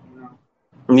 You know.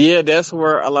 yeah, that's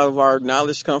where a lot of our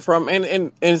knowledge come from,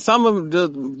 and some of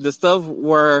the stuff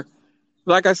where,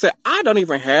 like I said, I don't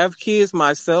even have kids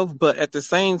myself, but at the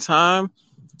same time,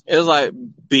 it's like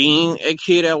being a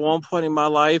kid at one point in my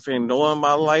life and knowing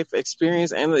my life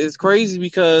experience, and it's crazy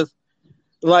because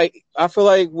like I feel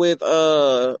like with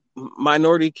the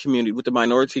minority community,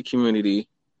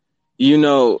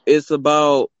 it's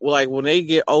about like when they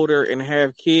get older and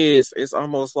have kids, it's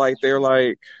almost like they're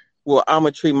like, well, I'm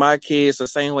gonna treat my kids the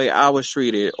same way I was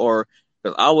treated, or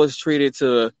because I was treated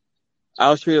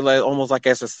like almost like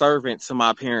as a servant to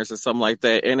my parents or something like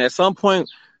that. And at some point,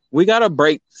 we gotta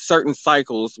break certain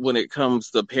cycles when it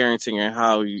comes to parenting and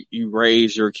how you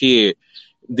raise your kid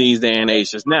these day and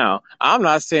ages. Now, I'm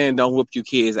not saying don't whoop your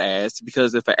kid's ass,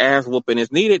 because if an ass whooping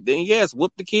is needed, then yes,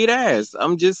 whoop the kid ass.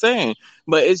 I'm just saying.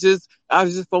 But I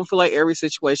just don't feel like every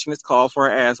situation is called for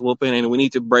an ass whooping, and we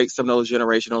need to break some of those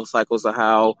generational cycles of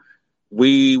how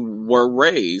we were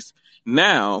raised.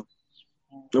 Now,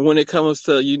 when it comes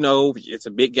to, it's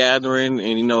a big gathering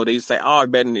and, they say, oh, I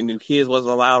bet and the kids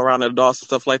wasn't allowed around the adults and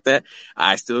stuff like that.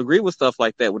 I still agree with stuff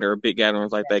like that. When there are big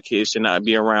gatherings like that, kids should not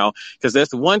be around. Because that's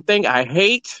the one thing I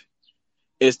hate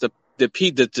is the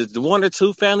one or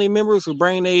two family members who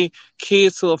bring their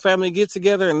kids to a family get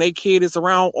together and their kid is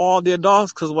around all the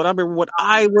adults. Because when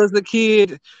I was a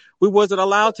kid, we wasn't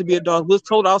allowed to be adults. We was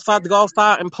told outside to go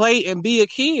outside and play and be a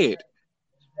kid.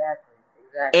 Exactly.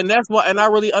 And Exactly. that's why, and I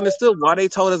really understood why they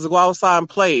told us to go outside and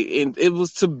play. And it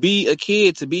was to be a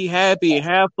kid, to be happy and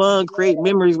have fun, create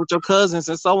memories with your cousins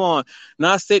and so on.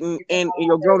 Not sitting in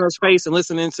your grown up's face and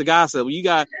listening to gossip. You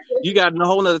got a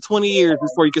whole another 20 years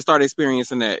before you can start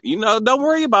experiencing that. Don't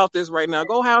worry about this right now.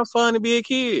 Go have fun and be a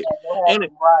kid. And Right.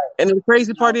 and the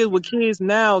crazy You part know. is with kids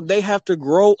now, they have to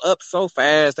grow up so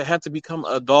fast. They have to become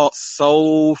adults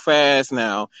so fast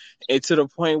now. And to the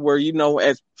point where,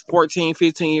 at 14,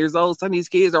 15 years old, some of these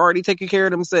kids are already taking care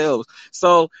of themselves.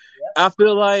 So I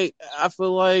feel like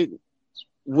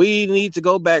we need to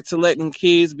go back to letting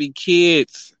kids be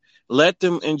kids. Let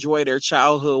them enjoy their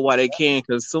childhood while they can,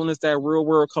 because as soon as that real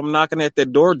world come knocking at their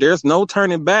door, there's no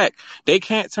turning back. They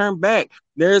can't turn back.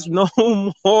 There's no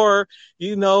more,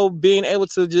 being able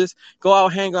to just go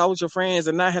out, hang out with your friends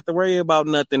and not have to worry about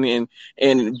nothing,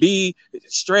 and be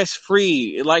stress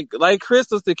free. Like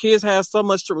Crystal, the kids have so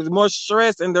much more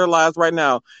stress in their lives right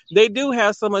now. They do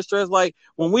have so much stress. Like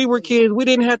when we were kids, we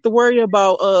didn't have to worry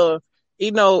about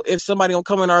if somebody gonna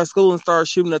come in our school and start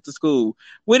shooting at the school.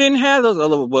 We didn't have those.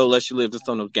 Well, unless you lived in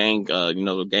some of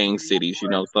those gang cities,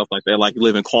 stuff like that. Like you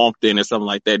live in Compton or something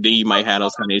like that, then you might have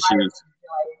those kind of issues.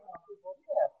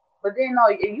 But then, no,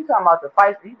 you talking about the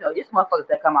fights. It's motherfuckers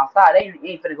that come outside. They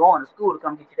ain't finna go into school to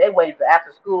come get you. They waiting for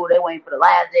after school. They waiting for the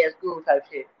last day of school type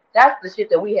shit. That's the shit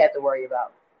that we had to worry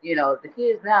about. The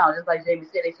kids now, just like Jamie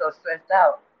said, they so stressed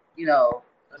out. You know,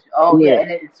 oh Yeah. yeah, and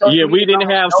then Yeah, social we media didn't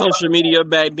don't have nobody social media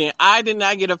back then. I did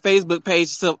not get a Facebook page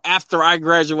until after I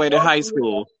graduated high social media.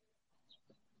 school.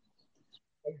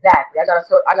 Exactly.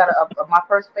 My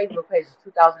first Facebook page is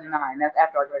 2009. That's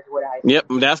after I graduated high Yep,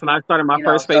 school. that's when I started my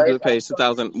first So it's Facebook page,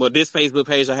 2000. Well, this Facebook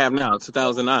page I have now,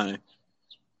 2009.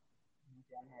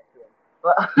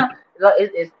 but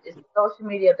it's social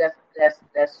media that's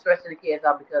stressing the kids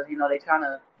out because they trying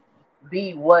to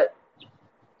be what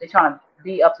they're trying to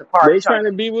be up to par. They They're trying trying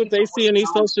to to be what keep they up with see in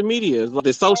these social medias, like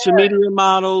the social media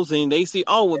models, and they see,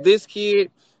 oh, well, this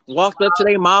kid walked up to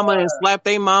their mama and slapped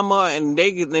their mama, and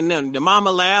then the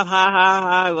mama laugh, ha ha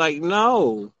ha, like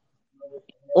no.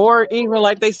 Or even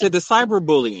like they said, the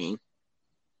cyberbullying,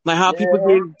 like how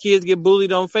kids get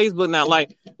bullied on Facebook now,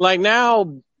 like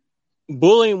now.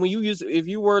 Bullying, if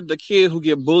you were the kid who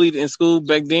get bullied in school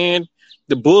back then,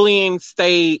 the bullying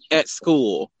stayed at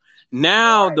school.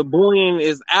 Now the bullying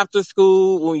is after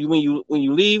school, when you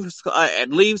leave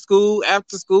school,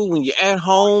 after school, when you're at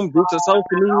home due to social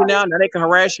media. Now they can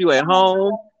harass you at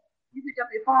home. You pick up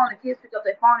your phone, the kids pick up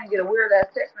their phone and get a weird ass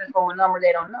text message from a number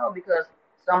they don't know because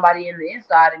somebody in the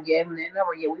inside and gave them their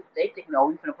number. Yeah, they think no,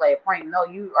 we finna play a prank. No,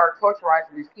 you are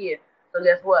torturizing this kid. So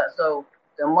guess what? So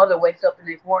the mother wakes up the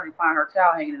next morning and find her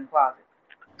child hanging in the closet.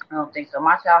 I don't think so.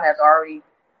 My child has already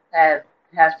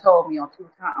has told me on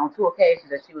two occasions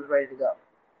that she was ready to go.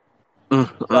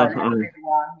 So that's the reason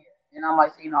why I'm here. And I'm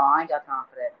like, no, I ain't got time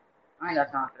for that. I ain't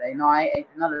got time for that. No, I ain't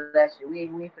none of that shit. We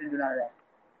ain't finna do none of that.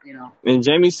 And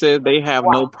Jamie said they have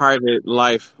no private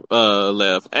life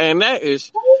left, and that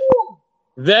is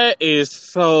That is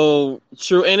so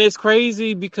true. And it's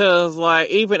crazy because like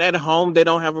even at home they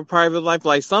don't have a private life.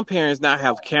 Like some parents now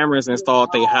have cameras installed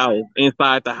at their house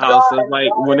inside the house. So it's like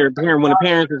when the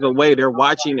parents is away, they're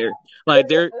watching it. Like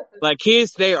they're like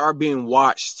kids they are being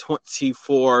watched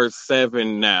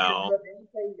 24/7 now. But let me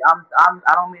tell you,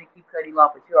 I don't mean to keep cutting you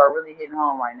off, but you are really hitting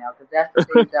home right now because that's the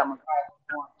things that Micaiah was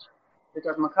doing.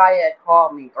 Because Micaiah had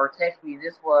called me or texted me.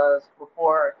 This was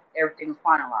before everything was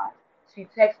finalized. She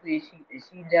texted me and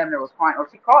she damn near was crying. Or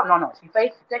she called. No. She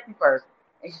texted me first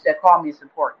and she said, "Call me. It's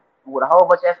important." And with a whole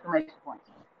bunch of exclamation points.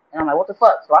 And I'm like, "What the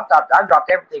fuck?" So I stopped. I dropped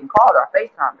everything and called her. I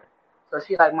FaceTimed her. So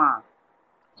she like, "Mom,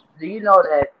 do you know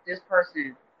that this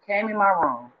person came in my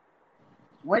room,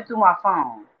 went through my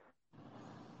phone,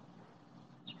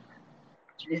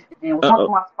 and went Uh-oh. through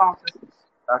my phone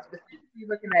specifically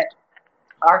looking at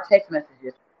our text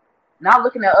messages, not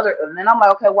looking at other." And then I'm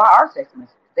like, "Okay, why our text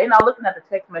messages? They not looking at the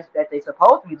text message that they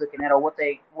supposed to be looking at or what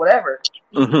they whatever."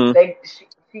 Hmm. They she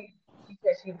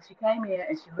said she came in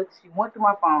and she went through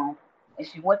my phone and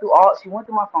she went through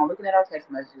my phone looking at our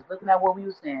text messages, looking at what we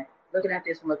were saying, looking at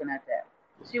this and looking at that.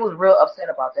 She was real upset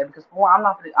about that because for one,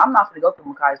 I'm not gonna go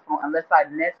through Makai's phone unless I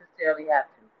necessarily have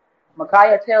to.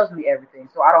 Micaiah tells me everything,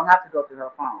 so I don't have to go through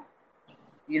her phone.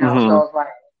 Hmm. So it's like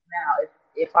now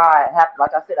if I have,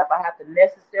 like I said, if I have to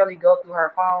necessarily go through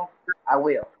her phone, I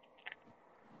will.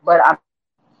 But I'm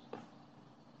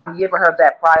giving her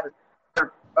that privacy.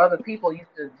 Other people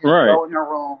used to just Right. go in her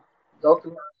room, go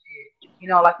through her shit.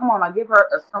 Like come on, now give her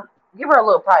a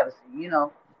little privacy. Give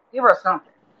her something.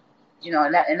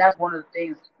 And that's one of the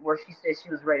things where she said she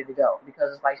was ready to go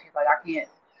because it's like she's like I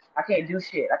can't do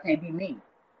shit. I can't be me.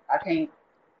 I can't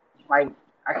like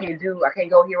I can't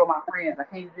go here with my friends. I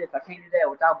can't do this. I can't do that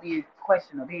without being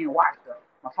questioned or being watched. Or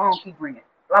my phone keep ringing.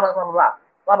 Blah blah blah blah blah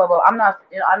blah blah blah. I'm not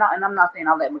saying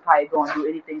I'll let Micaiah go and do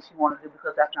anything she want to do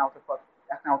because that's not what the fuck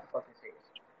this is.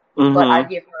 But Hmm. I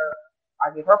give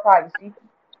her privacy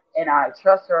and I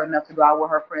trust her enough to go out with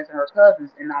her friends and her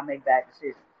cousins and not make bad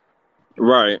decisions.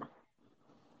 Right.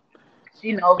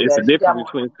 She knows It's a better. She got difference more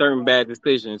between certain experience. bad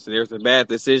decisions. There's the bad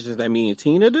decisions that me and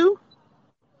Tina do,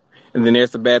 and then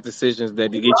there's the bad decisions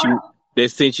that You're get you right.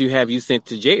 that sent you have you sent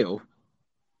to jail.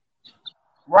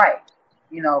 Right.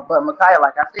 But Micaiah,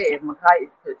 like I said,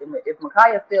 if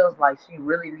Micaiah feels like she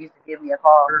really needs to give me a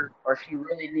call or she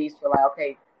really needs to like,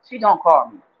 okay, she gonna call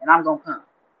me and I'm gonna come.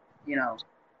 You know,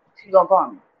 she gonna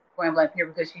call me point blank here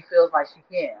because she feels like she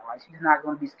can. Like she's not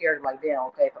gonna be scared of like, damn,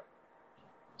 okay.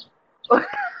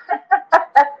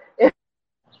 if,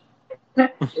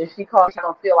 if she calls, she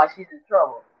don't feel like she's in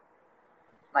trouble.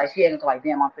 Like she ain't gonna like,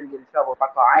 damn, I'm finna get in trouble if I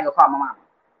call. I ain't gonna call my mama.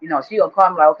 She gonna call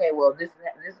me like, okay, well, this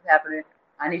is happening.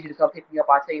 I need you to come pick me up.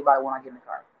 I'll tell you about it when I get in the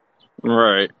car.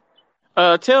 Right.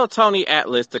 Tell Tony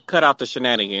Atlas to cut out the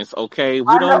shenanigans, okay? We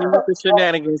I don't know. need the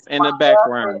shenanigans in My the girl said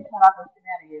background. turn off the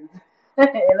shenanigans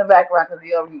in the background because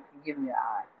he over here can give me an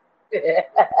eye.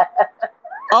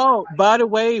 Oh, by the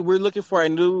way, we're looking for a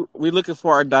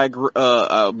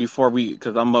before we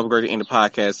because I'm upgrading in the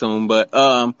podcast soon, but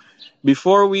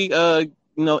before we end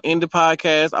the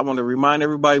podcast, I want to remind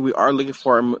everybody we are looking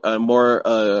for a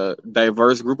more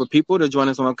diverse group of people to join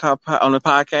us on the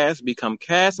podcast, become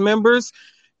cast members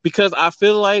because I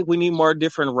feel like we need more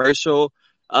different racial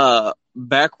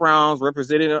backgrounds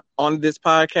represented on this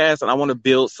podcast, and I want to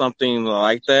build something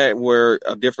like that where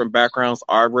different backgrounds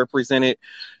are represented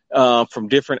from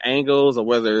different angles, or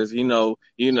whether it's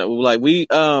like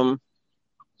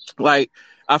like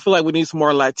I feel like we need some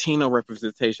more Latino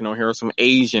representation on here, or some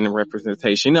Asian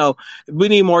representation. We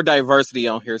need more diversity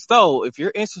on here. So if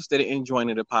you're interested in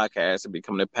joining the podcast and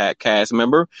becoming a podcast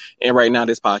member, and right now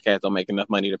this podcast don't make enough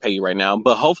money to pay you right now,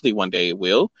 but hopefully one day it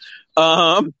will.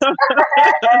 Um,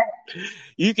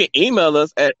 you can I like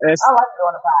doing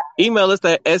the podcast. email us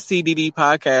at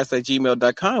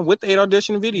scddpodcast@gmail.com with a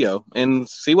audition video and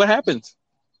see what happens.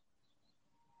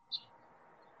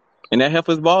 And that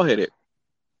heifer's bald headed.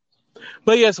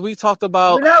 But yes, we talked You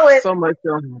about know it. so much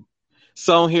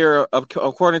so here.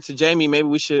 According to Jamie, maybe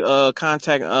we should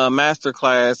contact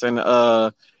Masterclass and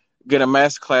get a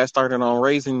masterclass started on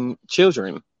raising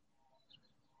children.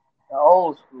 The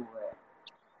old school way.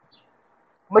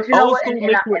 But you know what? I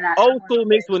Old want to school say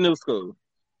mixed with new school.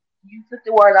 you took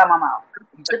the words out of my mouth.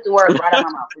 You took the words right out of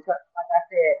my mouth because, like I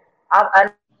said,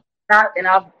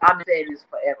 I've been saying this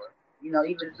forever.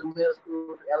 Even through middle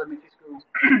school, through elementary school,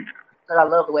 because I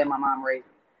love the way my mom raised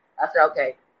me. I said,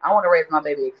 okay, I want to raise my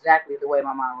baby exactly the way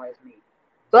my mom raised me.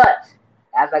 But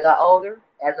as I got older,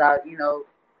 as I,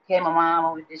 became a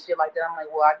mom and shit like that, I'm like,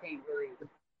 well, I can't really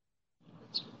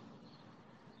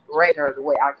raise her the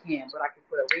way I can, but I can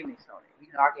put a remix on it.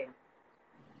 I can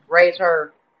raise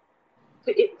her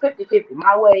 50-50,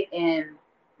 my way and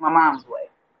my mom's way.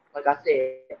 Like I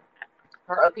said,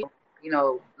 her other people,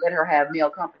 let her have male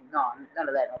company. No, none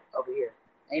of that over here.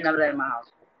 Ain't none of that in my house.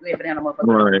 You ain't finna have no motherfucking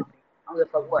male Right. company. I don't give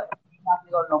a fuck what. You not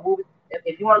gonna go to no movies.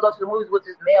 If you want to go to the movies with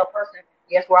this male person,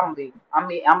 guess where I'm gonna be? I'm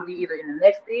gonna be either in the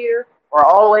next theater or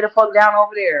all the way the fuck down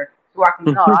over there, so I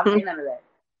can. No, I ain't none of that.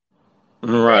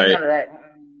 Ain't Right. none of that.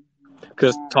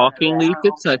 Because None of talking that. I leads to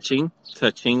don't.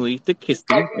 touching leads to kissing,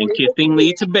 Texting and me to kissing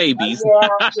leads kids. to babies. Yeah. I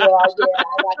got time for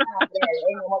that.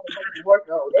 Ain't no motherfucking abortion.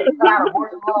 No, they cut out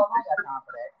abortion laws. I got time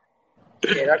for that.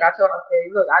 Shit, like I told her, I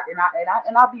say, look,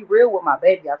 I'll be real with my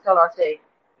baby. I tell her, I say,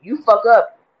 you fuck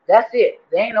up, that's it.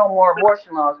 There ain't no more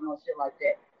abortion laws and no shit like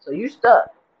that. So you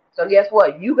stuck. So guess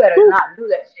what? You better not do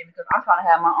that shit because I'm trying to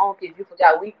have my own kids. You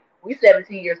forgot we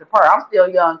 17 years apart. I'm still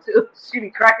young too. She be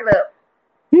cracking up.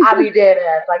 I be dead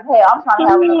ass like, hey, I'm trying to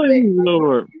have another Oh, baby. Like,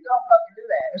 Lord. you don't fucking do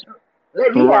that.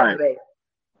 Let me have the Right. baby.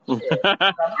 Shit. So, I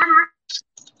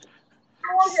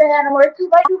want you to have no more. It's too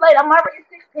late. Too late. I'm already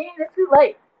 16. It's too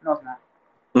late. No, it's not.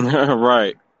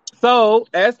 Right. So,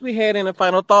 as we head into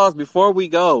final thoughts, before we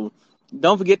go,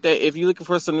 don't forget that if you're looking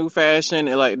for some new fashion,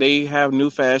 and like they have new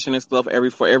fashion and stuff every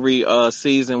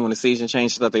season when the season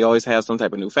changes stuff, they always have some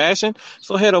type of new fashion.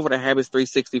 So head over to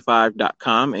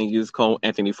habits365.com and use code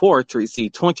Anthony4 to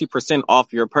receive 20%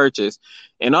 off your purchase.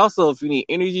 And also, if you need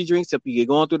energy drinks, if you get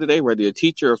going through the day, whether you're a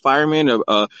teacher, a fireman,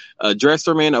 a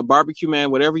dresser man, a barbecue man,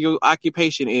 whatever your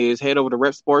occupation is, head over to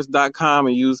repsports.com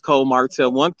and use code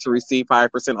Martel1 to receive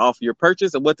 5% off your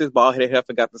purchase. And what this bald headed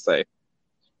heifer got to say?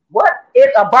 What is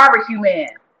a barbecue man?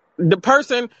 The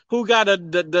person who got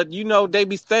they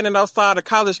be standing outside of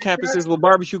college campuses with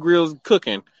barbecue grills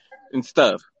cooking and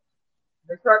stuff.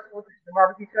 The truck with the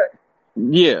barbecue truck.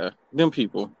 Yeah, them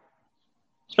people.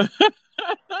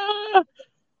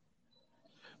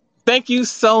 Thank you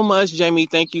so much, Jamie.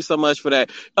 Thank you so much for that.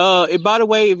 And by the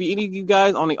way, if any of you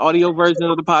guys on the audio version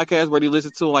of the podcast, whether you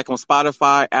listen to like on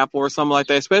Spotify, Apple, or something like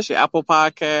that, especially Apple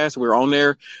Podcasts, we're on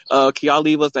there. Can y'all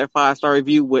leave us that 5-star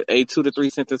review with a 2 to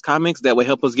 3 sentence comments that will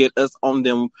help us get us on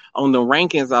the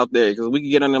rankings out there because we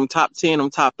can get on them top 10, them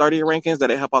top 30 rankings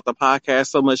that'll help out the podcast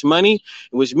so much money,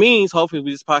 which means hopefully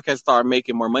this podcast start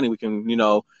making more money. We can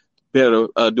better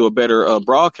do a better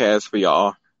broadcast for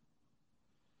y'all.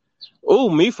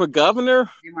 Oh, me for governor?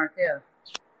 Jim Martell.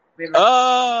 Will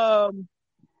I make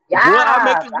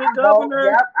Yes, a good I vote. governor?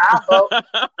 Yep, I vote.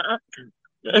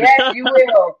 Yes, you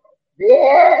will.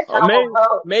 Yes, I will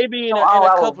vote. Maybe in No, a I will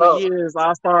couple of vote. years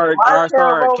I'll Martell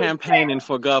start Rowley. campaigning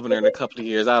for governor in a couple of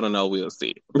years. I don't know. We'll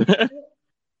see. You should.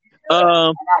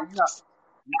 um.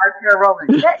 Martell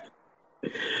Rowley. Check.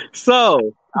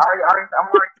 So I'm already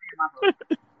seeing my vote.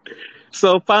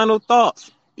 so final thoughts.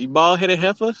 You bald headed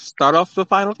heifer. Start off the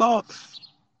final thoughts.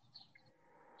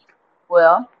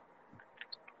 Well,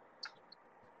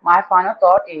 my final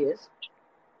thought is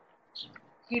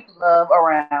keep love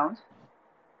around,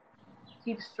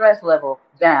 keep stress level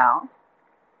down,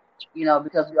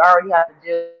 because we already have to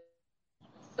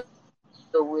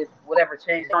deal with whatever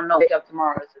changes. Don't know, wake up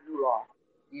tomorrow, it's a new law.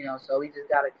 So we just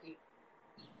got to keep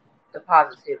the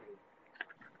positivity,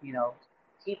 you know.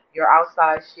 Keep your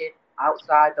outside shit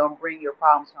outside. Don't bring your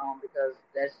problems home because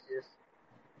that's just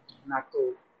not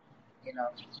cool, you know.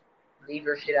 Leave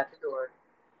your shit at the door,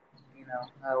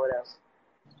 what else?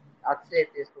 I've said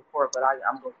this before, but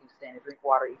I'm going to keep saying it. Drink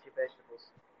water, eat your vegetables.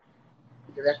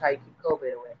 Because that's how you keep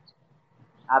COVID away.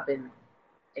 I've been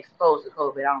exposed to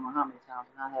COVID I don't know how many times,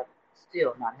 and I have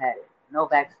still not had it. No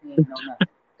vaccine, no nothing.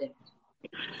 Thank you.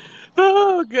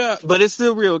 Oh God! But it's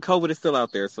still real. COVID is still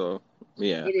out there. So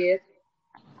yeah. It is.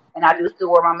 And I do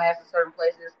still wear my mask in certain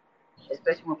places,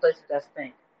 especially when places that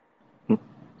stink.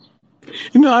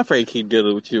 I afraid to keep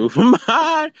dealing with you.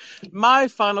 My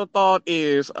final thought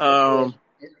is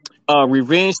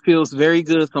revenge feels very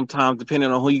good sometimes,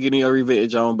 depending on who you're getting your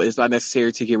revenge on, but it's not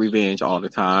necessary to get revenge all the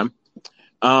time.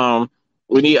 Um,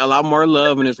 we need a lot more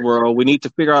love in this world. We need to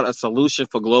figure out a solution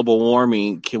for global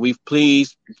warming. Can we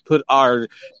please put our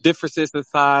differences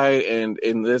aside and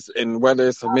whether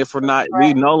it's a myth or not?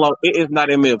 It is not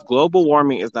a myth. Global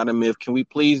warming is not a myth. Can we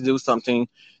please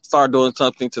start doing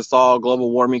something to solve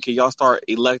global warming? Can y'all start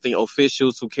electing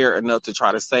officials who care enough to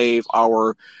try to save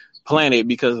our planet?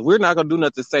 Because we're not going to do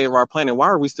nothing to save our planet. Why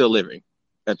are we still living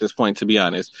at this point, to be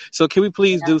honest? So can we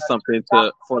please do something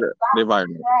for the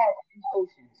environment?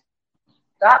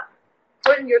 Stop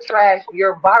putting your trash,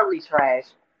 your bodily trash,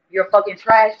 your fucking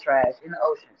trash in the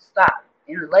ocean. Stop.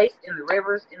 In the lakes, in the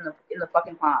rivers, in the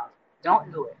fucking ponds.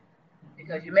 Don't do it.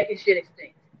 Because you're making shit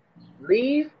extinct.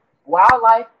 Leave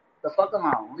wildlife the fuck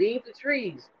alone. Leave the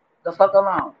trees the fuck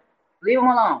alone. Leave them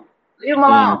alone. Leave them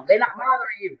alone. They're not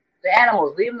bothering you. The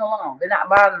animals, leave them alone. They're not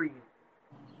bothering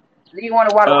you. You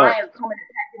wonder why the lions come and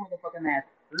attack your motherfucking ass.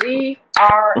 Leave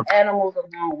our animals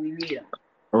alone. We need them.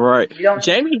 Right.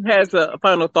 Jamie has a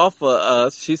final thought for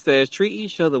us. She says, treat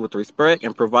each other with respect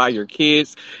and provide your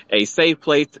kids a safe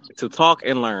place to talk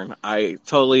and learn. I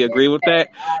totally agree with that.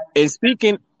 And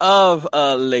speaking of,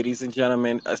 ladies and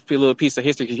gentlemen, a little piece of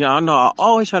history, because y'all know I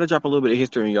always try to drop a little bit of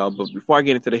history on y'all, but before I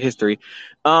get into the history,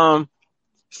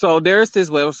 so there's this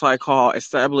website called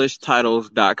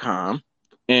establishedtitles.com.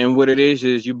 And what it is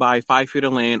you buy 5 feet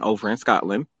of land over in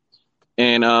Scotland.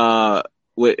 And,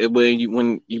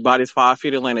 when you buy this 5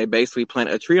 feet of land, they basically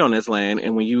plant a tree on this land.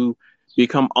 And when you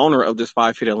become owner of this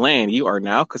 5 feet of land, you are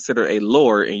now considered a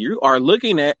lord, and you are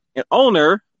looking at an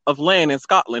owner of land in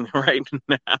Scotland right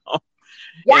now.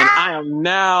 Yeah. And I am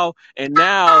now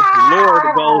Lord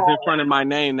goes in front of my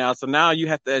name now. So now you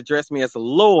have to address me as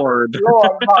Lord.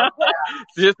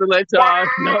 Just to let y'all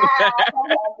know that.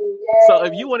 So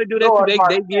if you want to do that,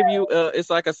 they give you, it's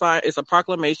like a sign, it's a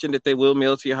proclamation that they will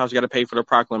mail to your house. You got to pay for the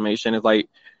proclamation. It's like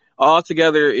all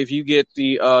together, if you get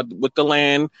the, with the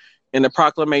land and the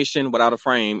proclamation without a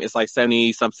frame, it's like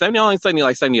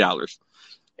 $70.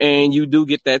 And you do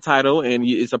get that title, and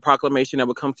it's a proclamation that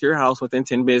will come to your house within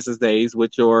 10 business days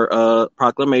with your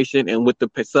proclamation. And with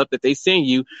the stuff that they send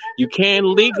you, you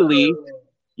can legally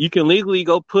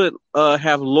go put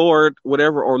have Lord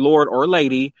whatever, or Lord or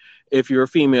Lady if you're a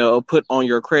female, put on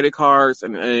your credit cards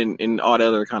and all that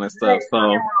other kind of stuff. So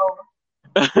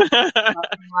my last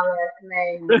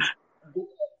name.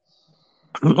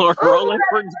 Lord Roland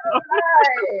for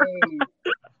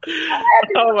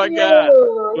oh my God.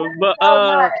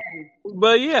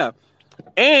 But yeah.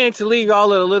 And to leave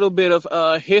y'all a little bit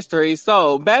of history.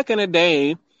 So back in the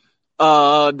day,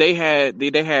 they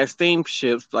had steam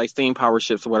ships, like steam power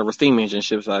ships or whatever, steam engine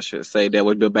ships I should say, that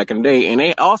were built back in the day. And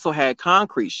they also had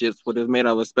concrete ships, which is made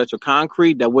of a special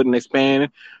concrete that wouldn't expand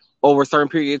over a certain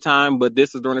period of time. But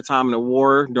this is during the time of the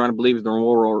war, I believe it's during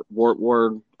war,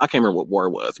 I can't remember what war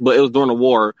it was, but it was during the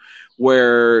war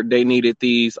where they needed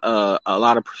these a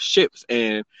lot of ships.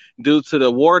 And due to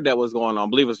the war that was going on, I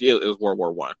believe it was World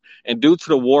War I. And due to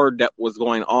the war that was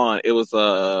going on, it was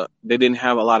they didn't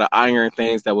have a lot of iron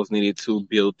things that was needed to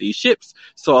build these ships.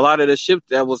 So a lot of the ships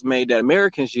that was made that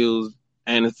Americans used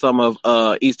and some of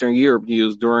Eastern Europe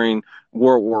used during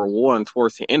World War I,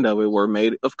 towards the end of it, were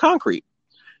made of concrete.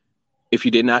 If you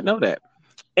did not know that.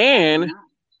 And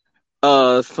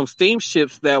some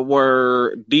steamships that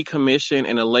were decommissioned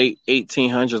in the late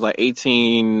 1800s, like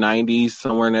 1890s,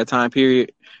 somewhere in that time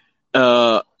period.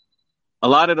 A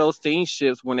lot of those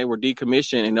steamships, when they were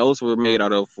decommissioned, and those were made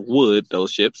out of wood,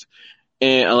 those ships,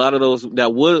 and a lot of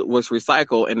that wood was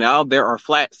recycled. And now there are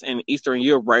flats in Eastern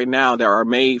Europe right now that are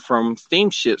made from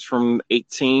steamships from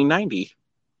 1890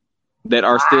 that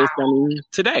are still standing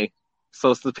today.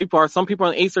 So some people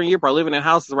in Eastern Europe are living in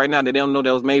houses right now that they don't know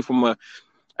that was made from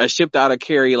a ship that would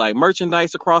carry like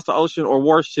merchandise across the ocean, or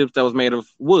warships that was made of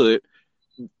wood.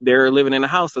 They're living in a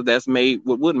house that's made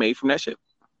with wood made from that ship.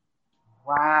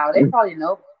 Wow, they probably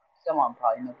know. Someone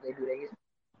probably knows they do that.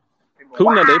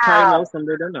 Who knows? They probably know, some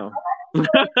they don't know. Yeah,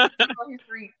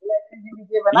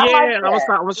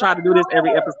 I'm gonna try to do this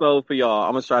every episode for y'all.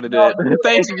 I'm gonna try to do it.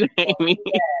 Thanks, Jamie.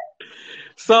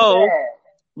 So,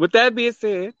 with that being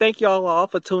said, thank y'all all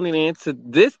for tuning in to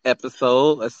this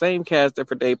episode of Same Cast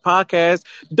Different Day podcast.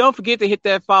 Don't forget to hit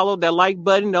that follow, that like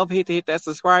button. Don't forget to hit that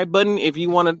subscribe button if you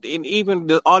want to. And even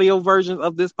the audio versions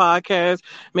of this podcast,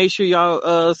 make sure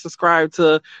y'all subscribe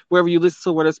to wherever you listen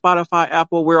to, whether Spotify,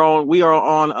 Apple. We are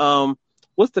on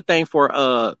what's the thing for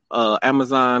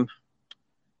Amazon,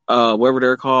 whatever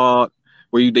they're called,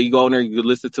 where you go on there, you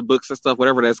listen to books and stuff,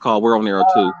 whatever that's called. We're on there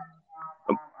too.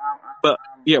 But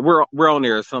yeah, we're on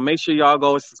there. So make sure y'all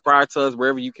go and subscribe to us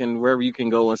wherever you can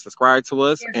go and subscribe to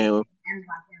us. And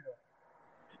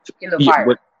yeah,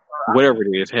 whatever it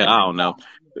is. Hell, I don't know.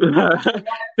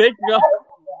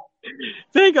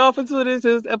 Thank y'all for tuning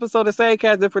into this episode of Same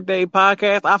Cast Different Day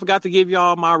podcast. I forgot to give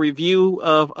y'all my review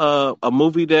of a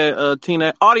movie that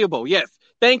Tina Audible. Yes.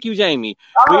 Thank you, Jamie.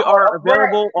 We are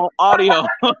available on audio.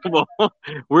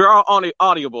 We are on the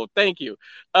Audible. Thank you.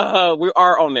 We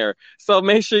are on there. So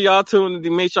make sure y'all tune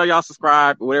in. Make sure y'all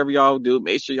subscribe. Whatever y'all do,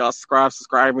 make sure y'all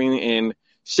subscribing and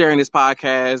sharing this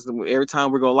podcast. Every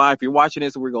time we go live, if you're watching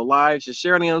this and we go live, just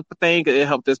share the thing. It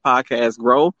helps this podcast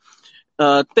grow.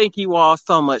 Thank you all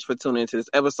so much for tuning into this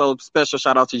episode. Special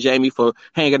shout out to Jamie for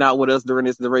hanging out with us during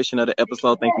this duration of the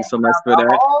episode. Thank you so much for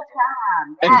that. All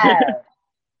time.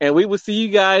 And we will see you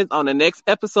guys on the next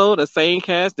episode of Same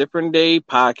Cast Different Day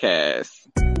podcast.